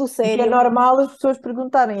 tira-me do E que é sério. normal as pessoas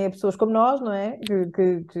perguntarem a pessoas como nós, não é?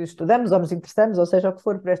 Que estudamos ou nos interessamos, ou seja, o que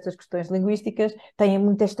for, por estas questões linguísticas, têm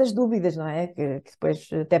muito estas dúvidas, não é? Que depois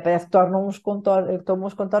até parece que tomam uns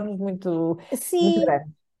contornos muito, muito Sim,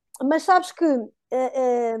 grandes. mas sabes que,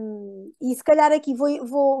 e se calhar aqui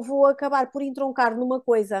vou acabar por entroncar numa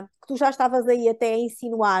coisa que tu já estavas aí até a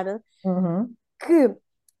insinuar, Uhum, que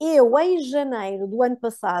eu, em janeiro do ano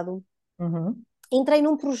passado, uhum, entrei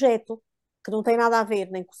num projeto que não tem nada a ver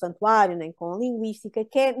nem com o santuário, nem com a linguística,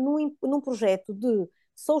 que é num projeto de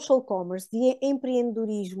social commerce, de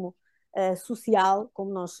empreendedorismo social, como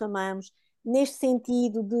nós chamamos, neste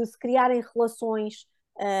sentido de se criarem relações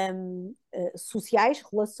sociais,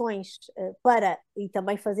 relações para, e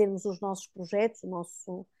também fazermos os nossos projetos, o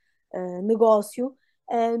nosso negócio,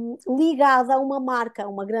 ligada a uma marca,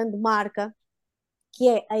 uma grande marca, que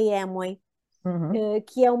é a Amway,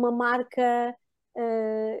 que é uma marca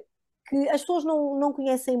que as pessoas não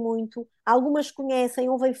conhecem muito, algumas conhecem,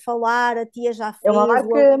 ouvem falar, a tia já É uma fez.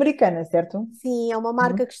 marca americana, certo? Sim, é uma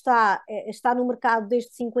marca que está no mercado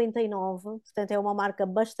desde 59, portanto é uma marca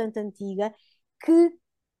bastante antiga, que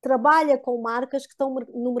trabalha com marcas que estão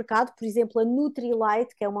no mercado, por exemplo, a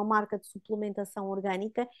Nutrilite, que é uma marca de suplementação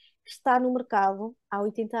orgânica, que está no mercado há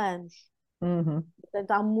 80 anos, Uhum.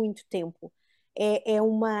 portanto há muito tempo. É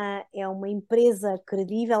uma empresa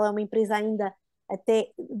credível, é uma empresa ainda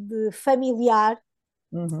até familiar,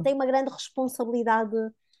 Uhum. tem uma grande responsabilidade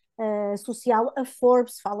social. A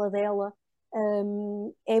Forbes fala dela.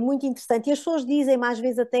 É muito interessante. E as pessoas dizem, mais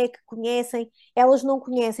vezes até que conhecem, elas não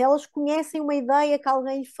conhecem, elas conhecem uma ideia que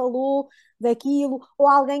alguém falou daquilo, ou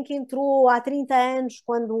alguém que entrou há 30 anos,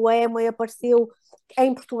 quando o Amway apareceu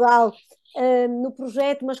em Portugal, no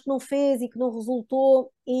projeto, mas que não fez e que não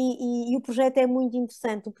resultou. E o projeto é muito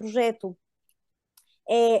interessante. O projeto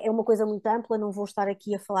é uma coisa muito ampla, não vou estar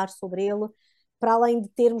aqui a falar sobre ele. Para além de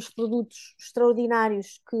termos produtos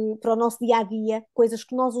extraordinários que, para o nosso dia a dia, coisas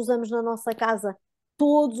que nós usamos na nossa casa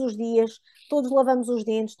todos os dias, todos lavamos os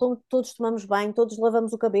dentes, todos tomamos banho, todos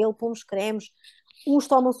lavamos o cabelo, pomos cremes, uns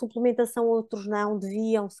tomam suplementação, outros não,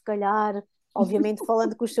 deviam, se calhar, obviamente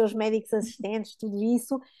falando com os seus médicos assistentes, tudo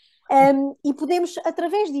isso. E podemos,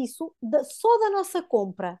 através disso, só da nossa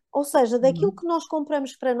compra, ou seja, daquilo Uhum. que nós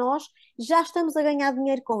compramos para nós, já estamos a ganhar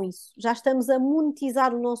dinheiro com isso, já estamos a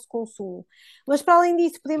monetizar o nosso consumo. Mas para além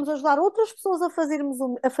disso, podemos ajudar outras pessoas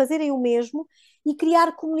a fazerem o mesmo e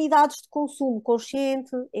criar comunidades de consumo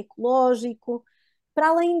consciente, ecológico. Para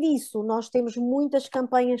além disso, nós temos muitas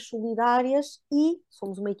campanhas solidárias e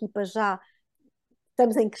somos uma equipa já,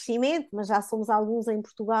 estamos em crescimento, mas já somos alguns em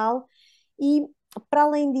Portugal. E para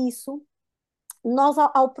além disso, nós,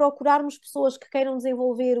 ao procurarmos pessoas que queiram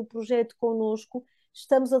desenvolver o projeto connosco,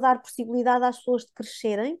 estamos a dar possibilidade às pessoas de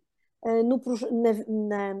crescerem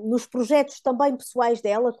nos projetos também pessoais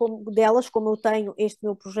delas, como eu tenho este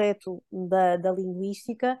meu projeto da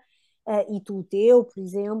linguística, e tu o teu, por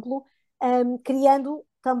exemplo, criando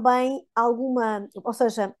também alguma, ou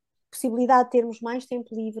seja, possibilidade de termos mais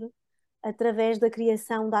tempo livre através da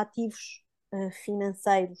criação de ativos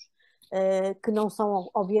financeiros, que não são,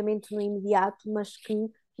 obviamente, no imediato, mas que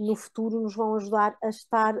no futuro nos vão ajudar a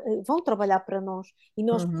estar, vão trabalhar para nós e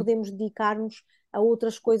nós Uhum. podemos dedicar-nos a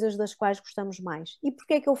outras coisas das quais gostamos mais. E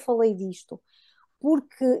porquê é que eu falei disto?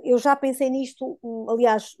 Porque eu já pensei nisto,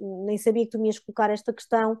 aliás, nem sabia que tu me ias colocar esta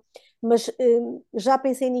questão, mas já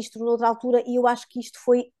pensei nisto noutra altura e eu acho que isto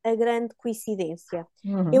foi a grande coincidência.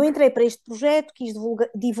 Eu Uhum. entrei para este projeto, quis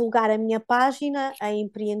divulgar a minha página, a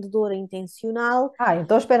Empreendedora Intencional.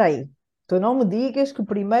 Então espera aí. Tu não me digas que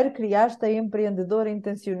primeiro criaste a empreendedora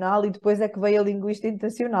intencional e depois é que veio a linguista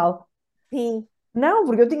intencional. Sim, Não,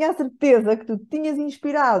 porque eu tinha a certeza que tu te tinhas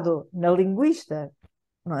inspirado na linguista,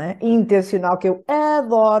 não é? Intencional, que eu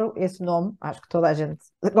adoro esse nome, acho que toda a gente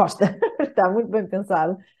gosta, está muito bem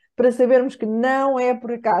pensado, para sabermos que não é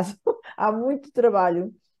por acaso. Há muito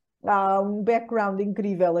trabalho, há um background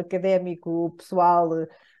incrível, académico, pessoal,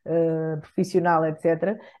 profissional,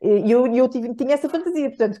 etc. Tinha essa fantasia,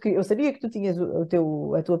 portanto, que eu sabia que tu tinhas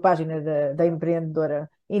a tua página da empreendedora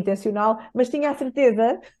intencional, mas tinha a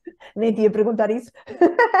certeza, nem te ia perguntar isso,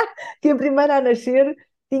 que a primeira a nascer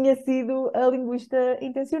tinha sido a linguista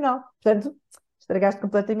intencional. Portanto, estragaste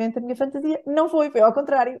completamente a minha fantasia. Não foi ao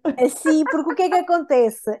contrário. assim, porque o que é que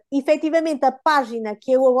acontece? Efetivamente, a página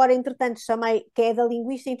que eu agora, entretanto, chamei, que é da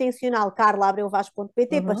Linguista Intencional, Carla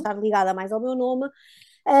Abreu.pt, para Uhum. estar ligada mais ao meu nome,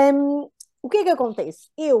 o que é que acontece?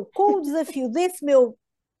 Eu, com o desafio desse meu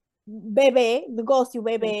bebê, negócio Sim,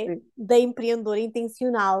 bebê, sim. da empreendedora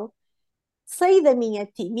intencional, saí da minha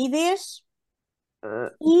timidez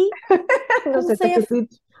e Não sei se comecei a.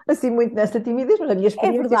 acredito assim muito nessa timidez, mas a minha É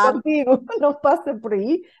experiência verdade, contigo não passa por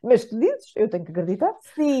aí. Mas tu dizes, eu tenho que acreditar.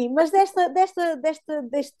 sim, mas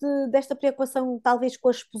desta preocupação, talvez com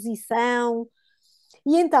a exposição.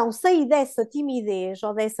 E então saí dessa timidez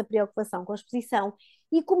ou dessa preocupação com a exposição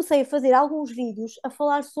e comecei a fazer alguns vídeos a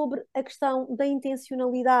falar sobre a questão da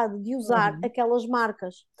intencionalidade de usar Uhum. aquelas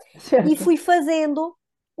marcas. E Certo. fui fazendo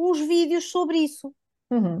uns vídeos sobre isso.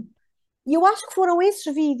 Uhum. E eu acho que foram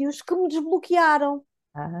esses vídeos que me desbloquearam.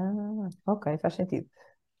 Ok, faz sentido.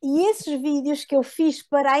 E esses vídeos que eu fiz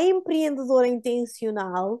para a empreendedora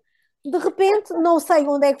intencional, de repente, não sei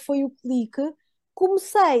onde é que foi o clique,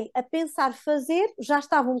 comecei a pensar fazer, já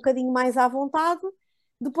estava um bocadinho mais à vontade,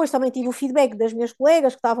 Depois também tive o feedback das minhas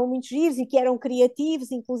colegas que estavam muito giros e que eram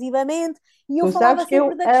criativos, inclusivamente, e eu Tu falava sabes que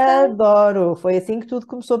sempre eu da questão. adoro. Foi assim que tudo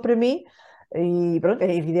começou para mim. E pronto,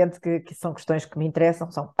 é evidente que são questões que me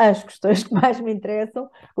interessam, são as questões que mais me interessam.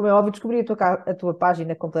 Como é óbvio, descobri a tua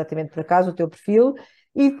página completamente por acaso, o teu perfil,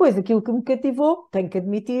 e depois aquilo que me cativou, tenho que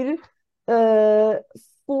admitir, eh,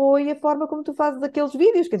 foi a forma como tu fazes aqueles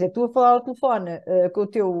vídeos. Quer dizer, tu a falar ao telefone, com o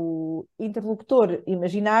teu interlocutor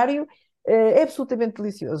imaginário, é absolutamente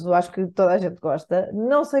delicioso. Eu acho que toda a gente gosta.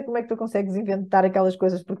 Não sei como é que tu consegues inventar aquelas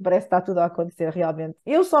coisas porque parece que está tudo a acontecer realmente.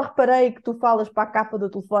 Eu só reparei que tu falas para a capa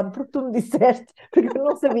do telefone porque tu me disseste, porque eu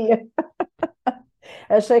não sabia.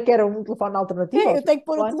 Achei que era um telefone alternativo ao Eu teu tenho que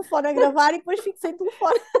pôr o telefone. telefone a gravar e depois fico sem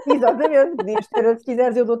telefone. Exatamente, podias ter, se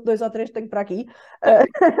quiseres, eu dou-te 2 ou 3 que tenho para aqui.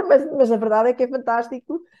 Mas a verdade é que é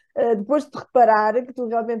fantástico. Depois de reparar que tu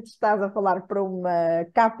realmente estás a falar para uma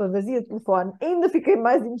capa vazia de telefone, ainda fiquei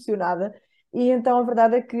mais emocionada. E então a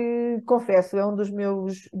verdade é que, confesso, é um dos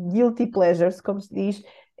meus guilty pleasures, como se diz,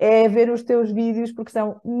 é ver os teus vídeos porque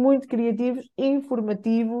são muito criativos,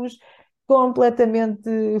 informativos, completamente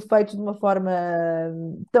feitos de uma forma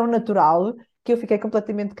tão natural que eu fiquei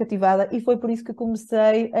completamente cativada e foi por isso que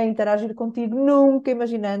comecei a interagir contigo, nunca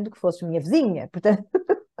imaginando que fosses minha vizinha. Portanto,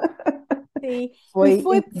 Sim. E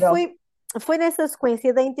foi incrível. foi nessa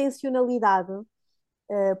sequência da intencionalidade,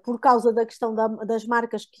 por causa da questão das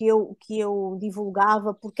marcas que eu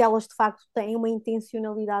divulgava, porque elas de facto têm uma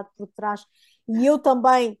intencionalidade por trás e eu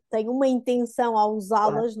também tenho uma intenção ao Claro.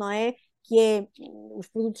 usá-las, não é? Que é, os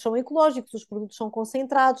produtos são ecológicos, os produtos são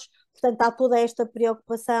concentrados, portanto há toda esta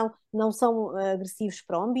preocupação, não são agressivos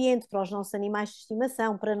para o ambiente, para os nossos animais de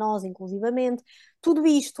estimação, para nós inclusivamente. Tudo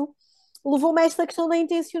isto levou-me a esta questão da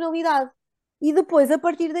intencionalidade. E depois, a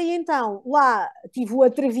partir daí, então, lá tive o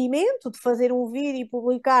atrevimento de fazer um vídeo e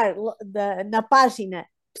publicar na página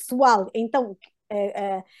pessoal, então,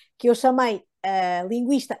 que eu chamei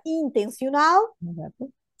Linguista Intencional,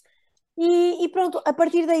 Exato. e pronto, a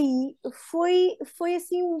partir daí foi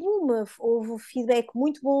assim um boom, houve um feedback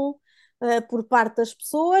muito bom por parte das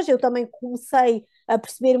pessoas, eu também comecei a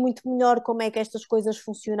perceber muito melhor como é que estas coisas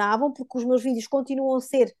funcionavam, porque os meus vídeos continuam a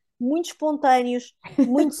ser muito espontâneos,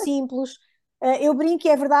 muito simples. Eu brinco,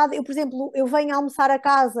 é verdade, eu, por exemplo, eu venho almoçar a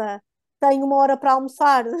casa, tenho 1 hora para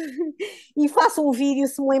almoçar e faço um vídeo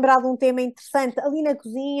se me lembrar de um tema interessante ali na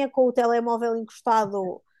cozinha, com o telemóvel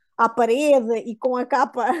encostado à parede e com a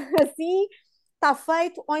capa assim, está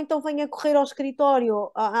feito, ou então venho a correr ao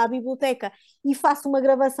escritório, à biblioteca e faço uma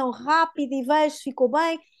gravação rápida e vejo se ficou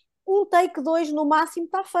bem. Um take, 2 no máximo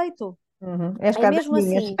está feito. Uhum. É as É cadas mesmo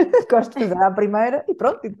minhas. assim. Gosto de fazer à primeira e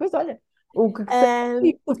pronto, e depois olha, o que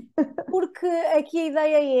sei. Um, porque aqui a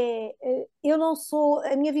ideia é, eu não sou,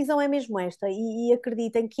 a minha visão é mesmo esta, e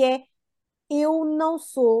acreditem que é, eu não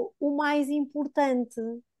sou o mais importante.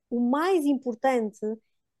 O mais importante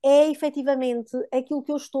é efetivamente aquilo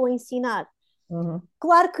que eu estou a ensinar. Uhum.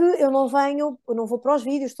 Claro que eu não vou para os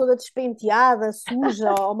vídeos toda despenteada,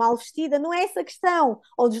 suja ou mal vestida, não é essa a questão,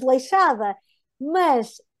 ou desleixada,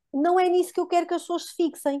 mas não é nisso que eu quero que as pessoas se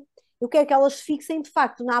fixem. Eu quero que elas se fixem de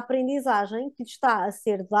facto na aprendizagem que está a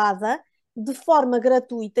ser dada de forma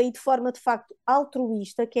gratuita e de forma de facto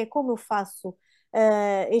altruísta, que é como eu faço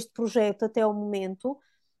este projeto até o momento,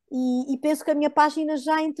 e penso que a minha página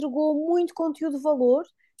já entregou muito conteúdo de valor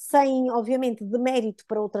sem, obviamente, demérito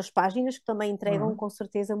para outras páginas que também entregam Uhum. com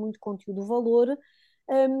certeza muito conteúdo de valor.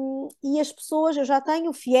 E as pessoas, eu já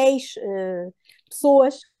tenho fiéis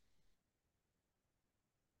pessoas.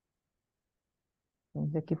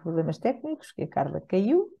 Temos aqui problemas técnicos, que a Carla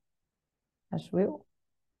caiu, acho eu.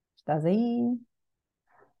 Estás aí,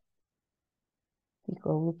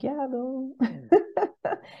 ficou bloqueado.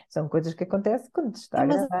 São coisas que acontecem quando se está a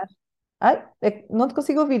Mas gravar. Ai, não te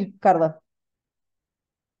consigo ouvir, Carla.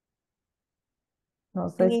 Não a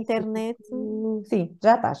sei minha se. internet Sim,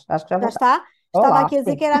 já estás. Acho que já já voltaste. está. Estava Olá, aqui a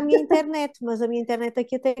dizer que sim. era a minha internet, mas a minha internet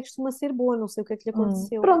aqui até costuma ser boa, não sei o que é que lhe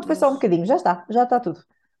aconteceu, Pronto, foi só um mas bocadinho, já está tudo.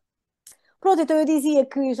 pronto, então eu dizia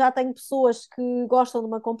que já tenho pessoas que gostam de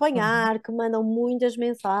me Uhum. acompanhar, que mandam muitas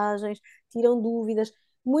mensagens, tiram dúvidas,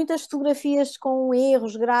 muitas fotografias com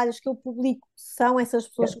erros, gralhas que eu publico, são essas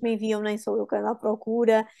pessoas que me enviam, nem sou eu que ando à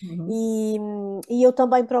procura, Uhum. e eu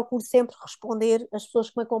também procuro sempre responder, as pessoas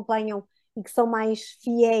que me acompanham e que são mais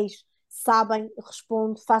fiéis sabem,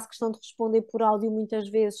 respondo, faço questão de responder por áudio muitas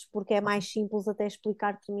vezes, porque é mais simples até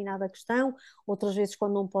explicar determinada questão, outras vezes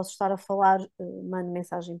quando não posso estar a falar, mando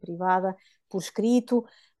mensagem privada, por escrito,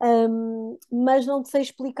 mas não te sei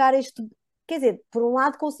explicar este. Quer dizer, por um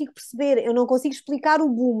lado consigo perceber, eu não consigo explicar o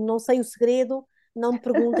boom, não sei o segredo, não me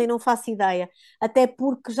perguntem, não faço ideia. Até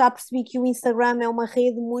porque já percebi que o Instagram é uma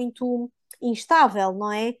rede muito instável,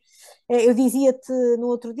 não é? Eu dizia-te no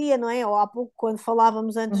outro dia, não é? Ou há pouco, quando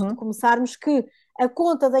falávamos antes de Uhum. começarmos, que a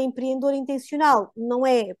conta da empreendedora intencional não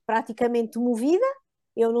é praticamente movida,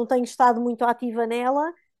 eu não tenho estado muito ativa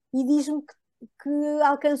nela, e diz-me que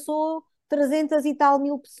alcançou 300 e tal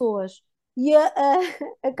mil pessoas. E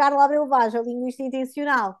a Carla Abreu, a linguista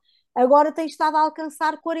intencional, agora tem estado a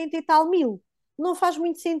alcançar 40 e tal mil. Não faz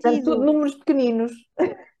muito Portanto, tudo sentido. números pequeninos.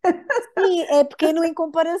 Sim, é pequeno em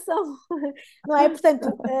comparação, não é?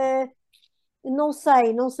 Portanto, não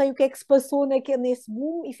sei o que é que se passou nesse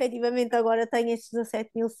boom. Efetivamente, agora tem estes 17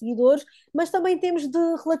 mil seguidores, mas também temos de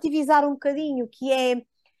relativizar um bocadinho, que é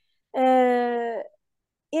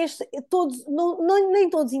todos, nem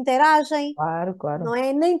todos interagem, Claro, não claro.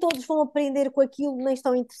 é? Nem todos vão aprender com aquilo, nem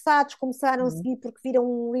estão interessados, começaram a Uhum. seguir porque viram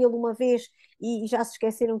um reel uma vez e já se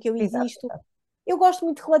esqueceram que eu Exato, existo. exato. Eu gosto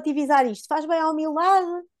muito de relativizar isto. Faz bem à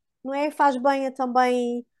humildade, não é? Faz bem a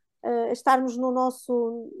também estarmos no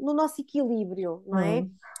nosso equilíbrio, não é?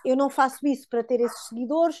 Uhum. Eu não faço isso para ter esses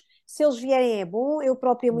seguidores. Se eles vierem é bom. Eu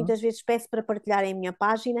própria Uhum. muitas vezes peço para partilharem a minha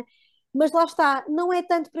página. Mas lá está, não é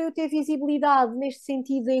tanto para eu ter visibilidade neste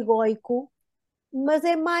sentido egoico, mas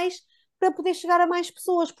é mais para poder chegar a mais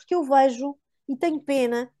pessoas, porque eu vejo e tenho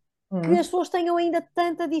pena que as Uhum. pessoas tenham ainda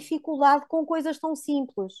tanta dificuldade com coisas tão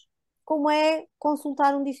simples, como é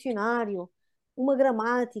consultar um dicionário, uma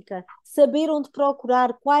gramática, saber onde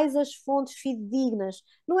procurar, quais as fontes fidedignas.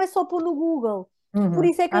 Não é só pôr no Google. Por Uhum.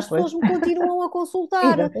 isso é que Ah, as pois. pessoas me continuam a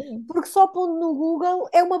consultar, Exatamente. porque só pondo no Google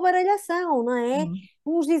é uma baralhação, não é? Uhum.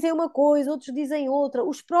 Uns dizem uma coisa, outros dizem outra.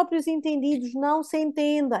 Os próprios entendidos não se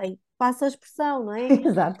entendem. Passa a expressão, não é?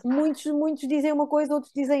 Exato. Muitos dizem uma coisa,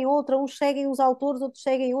 outros dizem outra. Uns seguem os autores, outros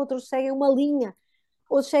seguem outros, seguem uma linha,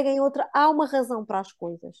 outros seguem outra. Há uma razão para as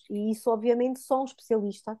coisas. E isso, obviamente, só um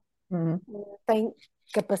especialista Uhum. tem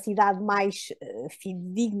capacidade mais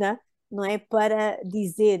fidedigna, não é? Para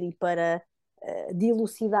dizer e para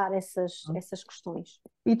dilucidar essas questões.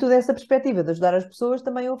 E tu, dessa perspectiva de ajudar as pessoas,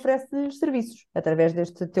 também ofereces serviços através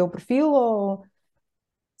deste teu perfil ou...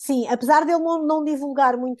 Sim, apesar de eu não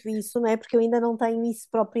divulgar muito isso, não é? Porque eu ainda não tenho isso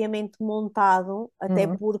propriamente montado, até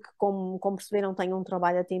Uhum. porque, como perceberam, tenho um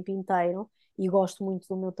trabalho a tempo inteiro e gosto muito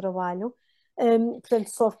do meu trabalho. Portanto,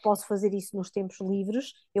 só posso fazer isso nos tempos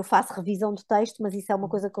livres. Eu faço revisão de texto, mas isso é uma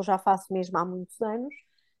coisa que eu já faço mesmo há muitos anos.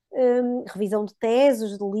 Revisão de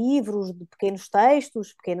teses, de livros, de pequenos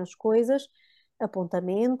textos, pequenas coisas,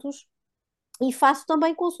 apontamentos. E faço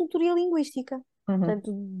também consultoria linguística. Uhum.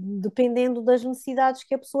 Portanto, dependendo das necessidades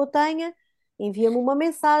que a pessoa tenha, envia-me uma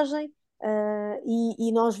mensagem,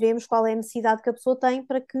 e nós vemos qual é a necessidade que a pessoa tem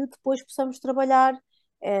para que depois possamos trabalhar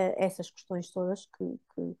essas questões todas,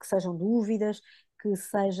 que sejam dúvidas, que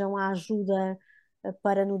sejam a ajuda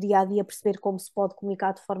para no dia a dia perceber como se pode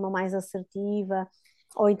comunicar de forma mais assertiva,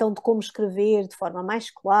 ou então de como escrever de forma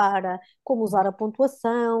mais clara, como usar a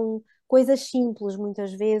pontuação, coisas simples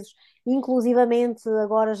muitas vezes. Inclusivamente,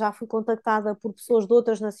 agora já fui contactada por pessoas de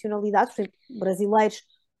outras nacionalidades, por exemplo, brasileiros,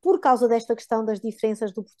 por causa desta questão das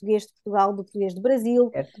diferenças do português de Portugal do português do Brasil,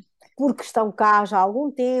 Certo. porque estão cá já há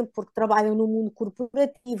algum tempo, porque trabalham no mundo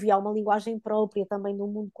corporativo e há uma linguagem própria também no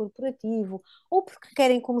mundo corporativo, ou porque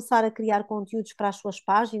querem começar a criar conteúdos para as suas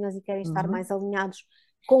páginas e querem estar Uhum. mais alinhados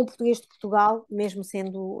com o português de Portugal, mesmo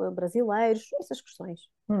sendo brasileiros, essas questões.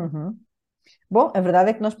 Uhum. Bom, a verdade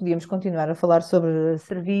é que nós podíamos continuar a falar sobre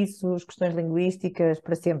serviços, questões linguísticas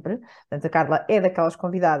para sempre. Portanto, a Carla é daquelas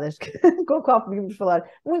convidadas com a qual podíamos falar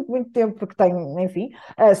muito, muito tempo, porque tem, enfim,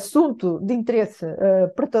 assunto de interesse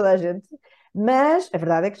para toda a gente. Mas a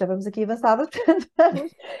verdade é que já vamos aqui avançadas, portanto,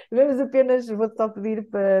 vamos apenas, vou-te só pedir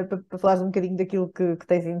para falares um bocadinho daquilo que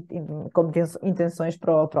tens como intenções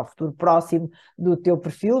para o futuro próximo do teu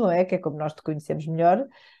perfil, não é? Que é como nós te conhecemos melhor.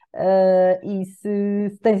 E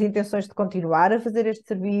se tens intenções de continuar a fazer este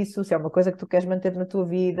serviço, se é uma coisa que tu queres manter na tua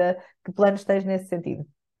vida, que planos tens nesse sentido?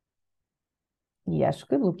 E acho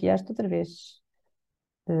que bloqueaste outra vez.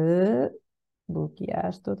 Uh,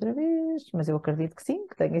 Bloqueaste outra vez, mas eu acredito que sim,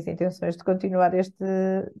 que tenhas intenções de continuar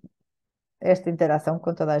esta interação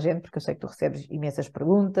com toda a gente, porque eu sei que tu recebes imensas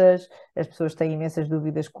perguntas, as pessoas têm imensas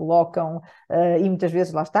dúvidas, colocam, e muitas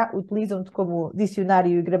vezes, lá está, utilizam-te como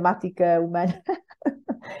dicionário e gramática humana.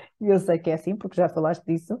 E eu sei que é assim, porque já falaste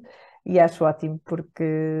disso, e acho ótimo,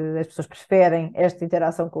 porque as pessoas preferem esta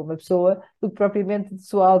interação com uma pessoa do que propriamente de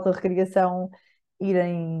sua alta recriação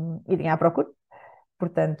irem à procura.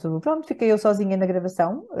 Portanto, pronto, fiquei eu sozinha na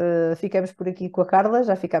gravação. Ficamos por aqui com a Carla,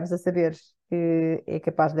 já ficámos a saber que é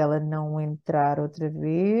capaz dela não entrar outra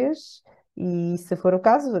vez. E se for o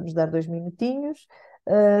caso, vamos dar 2 minutinhos.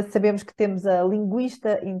 Sabemos que temos a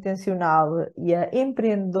linguista intencional e a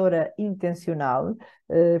empreendedora intencional,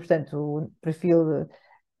 portanto, o perfil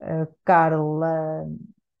Carla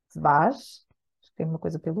Vaz, acho que tem uma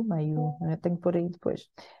coisa pelo meio, né? Tenho que pôr aí depois.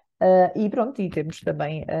 E pronto, e temos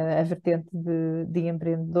também a vertente de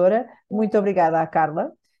empreendedora. Muito obrigada à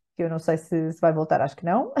Carla, que eu não sei se vai voltar, acho que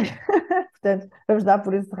não. Portanto, vamos dar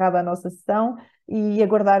por encerrada a nossa sessão e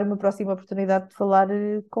aguardar uma próxima oportunidade de falar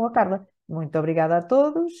com a Carla. Muito obrigada a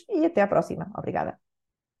todos e até à próxima. Obrigada.